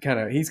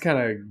kind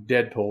of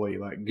Deadpool-y,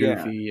 like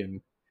goofy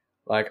and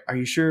like, are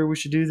you sure we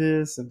should do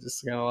this? And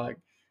just kind of like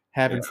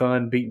having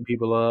fun, beating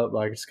people up.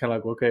 Like, it's kind of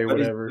like, okay,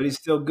 whatever. But he's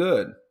still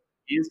good.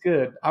 He is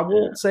good. I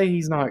won't say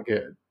he's not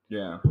good.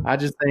 Yeah. I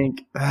just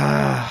think,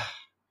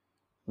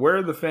 Where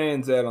are the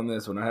fans at on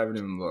this one? I haven't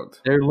even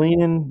looked. They're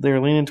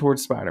leaning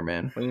towards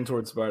Spider-Man. And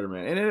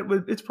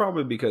it's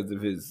probably because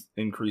of his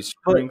increased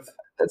strength. But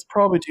that's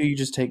probably too. You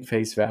just take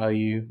face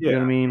value. Yeah. You know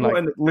what I mean? Well,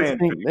 like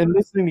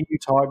listening to you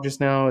talk just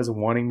now is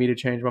wanting me to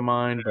change my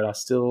mind, but I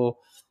still,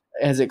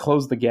 as it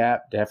closed the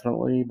gap,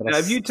 definitely. But now,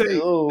 if you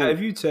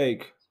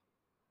take,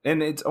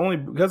 and it's only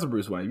because of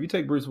Bruce Wayne. If you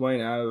take Bruce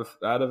Wayne out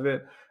of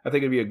it, I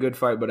think it'd be a good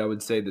fight. But I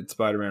would say that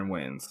Spider-Man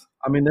wins.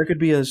 I mean, there could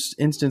be an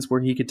instance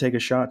where he could take a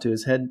shot to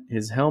his head,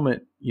 his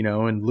helmet,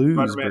 and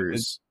lose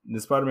Bruce.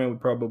 The Spider-Man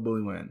would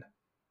probably win,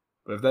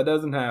 but if that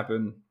doesn't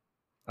happen,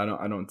 I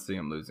don't see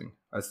him losing.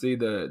 I see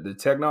the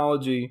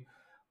technology,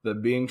 the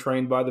being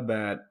trained by the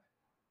Bat,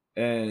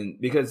 and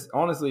because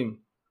honestly,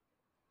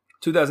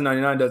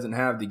 2099 doesn't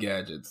have the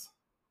gadgets,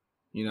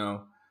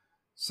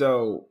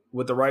 So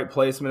with the right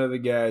placement of the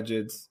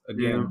gadgets,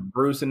 again,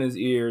 Bruce in his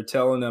ear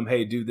telling them,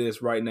 "Hey, do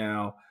this right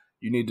now.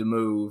 You need to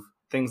move."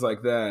 Things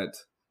like that.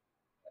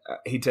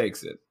 He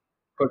takes it.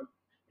 But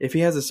if he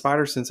has a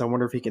spider sense, I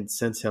wonder if he can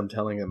sense him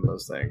telling him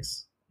those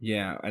things.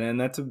 Yeah, and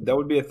that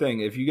would be a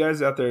thing. If you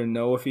guys out there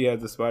know if he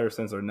has a spider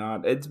sense or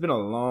not, it's been a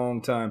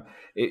long time.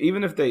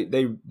 Even if they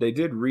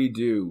did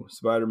redo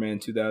Spider-Man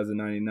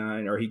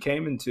 2099, or he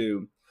came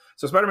into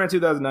so Spider-Man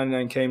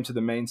 2099 came to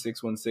the main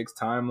 616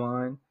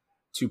 timeline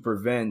to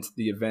prevent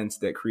the events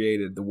that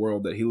created the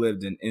world that he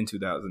lived in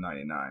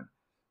 2099.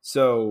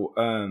 So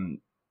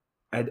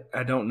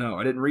I don't know.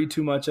 I didn't read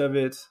too much of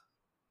it.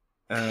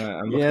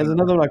 There's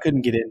another one I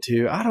couldn't get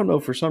into. I don't know,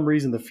 for some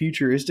reason, the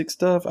futuristic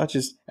stuff,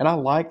 and I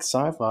like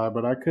sci-fi,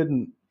 but I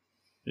couldn't.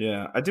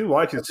 Yeah, I do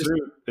like his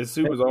suit. His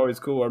suit was always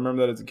cool. I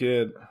remember that as a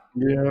kid.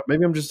 Yeah,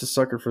 maybe I'm just a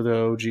sucker for the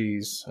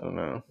OGs. I don't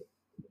know.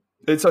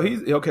 And so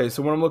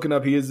so when I'm looking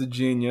up, he is a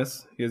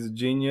genius. He has a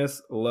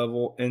genius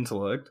level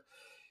intellect.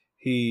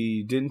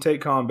 He didn't take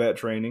combat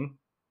training,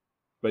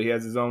 but he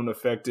has his own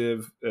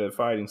effective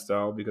fighting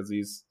style because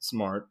he's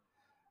smart.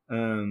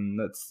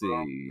 Let's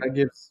see. That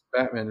gives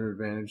Batman an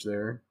advantage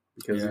there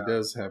because he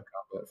does have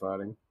combat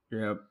fighting.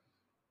 Yep.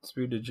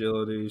 Speed,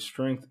 agility,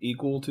 strength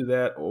equal to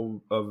that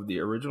of the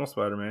original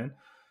Spider-Man.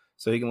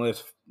 So he can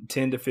lift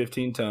 10 to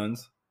 15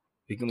 tons.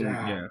 He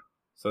can,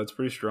 So it's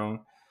pretty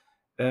strong.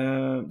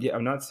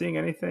 I'm not seeing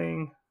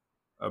anything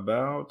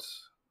about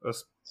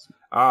us.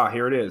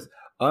 Here it is.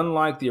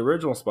 Unlike the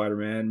original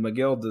Spider-Man,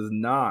 Miguel does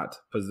not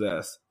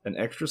possess an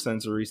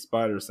extrasensory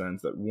spider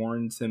sense that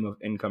warns him of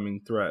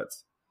incoming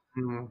threats.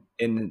 Mm-hmm.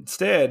 And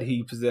instead,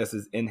 he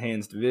possesses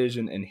enhanced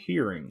vision and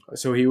hearing.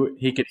 So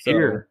he could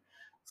hear.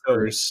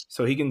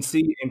 So he can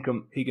see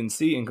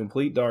in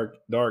complete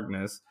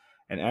darkness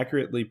and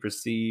accurately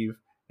perceive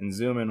and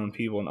zoom in on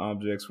people and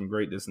objects from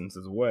great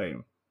distances away.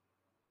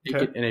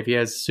 Okay. And if he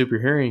has super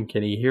hearing,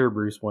 can he hear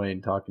Bruce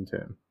Wayne talking to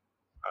him?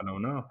 I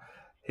don't know.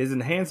 His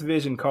enhanced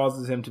vision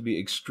causes him to be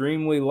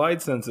extremely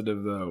light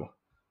sensitive, though.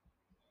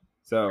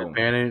 So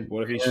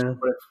what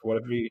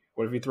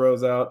if he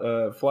throws out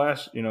a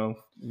flash,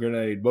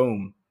 grenade,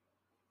 boom,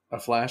 a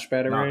flash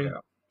batarang?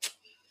 Knockout.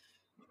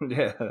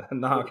 Yeah,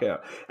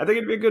 knockout. I think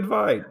it'd be a good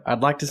fight.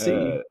 I'd like to see.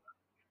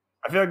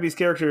 I feel like these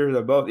characters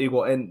are both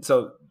equal, and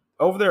so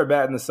over there at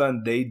Bat in the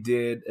Sun, they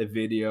did a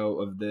video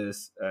of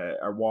this.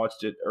 I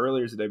watched it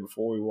earlier today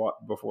before we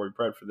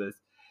prepped for this,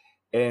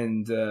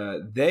 and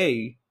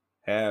they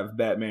have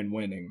Batman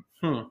winning.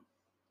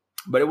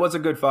 But it was a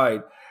good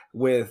fight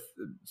with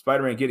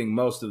Spider-Man getting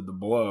most of the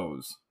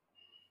blows.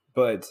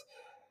 But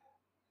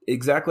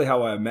exactly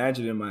how I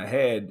imagined in my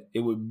head,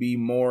 it would be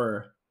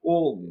more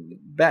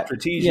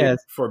strategic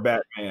for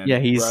Batman. Yeah,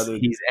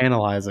 he's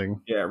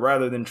analyzing. Yeah,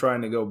 rather than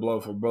trying to go blow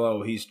for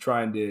blow, he's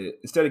trying to,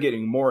 instead of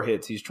getting more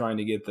hits, he's trying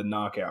to get the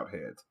knockout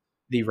hit.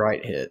 The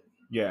right hit.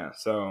 Yeah,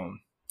 so,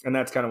 and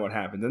that's kind of what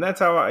happened. And that's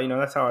how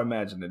I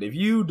imagined it. If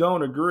you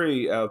don't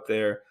agree out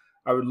there,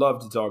 I would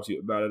love to talk to you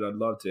about it. I'd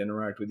love to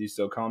interact with you.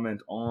 So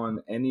comment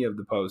on any of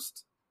the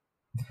posts.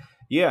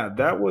 Yeah,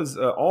 that was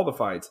all the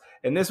fights.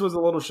 And this was a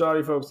little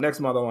shoddy, folks. Next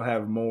month I'll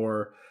have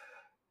more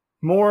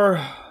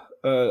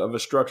of a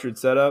structured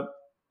setup.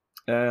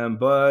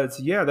 But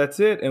yeah,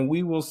 that's it. And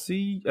we will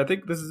see. I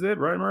think this is it,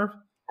 right, Murph?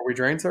 Are we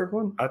drain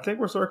circling? I think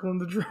we're circling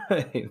the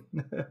drain.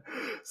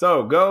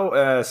 So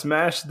go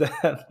smash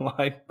that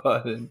like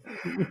button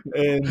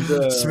and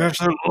smash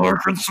that like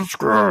and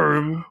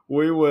subscribe.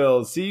 We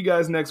will see you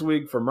guys next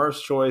week for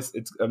Murph's Choice.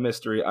 It's a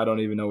mystery. I don't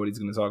even know what he's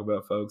going to talk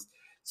about, folks.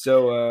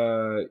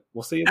 So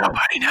we'll see you then.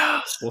 Nobody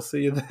knows. We'll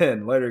see you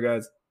then. Later,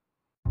 guys.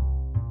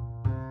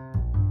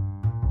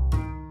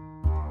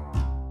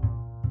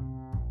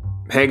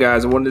 Hey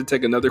guys, I wanted to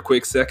take another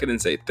quick second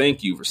and say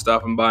thank you for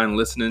stopping by and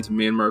listening to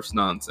me and Murph's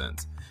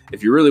nonsense.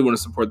 If you really want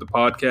to support the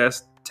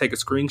podcast, take a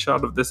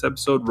screenshot of this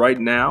episode right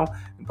now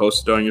and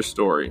post it on your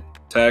story.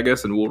 Tag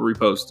us and we'll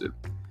repost it.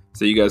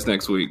 See you guys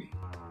next week.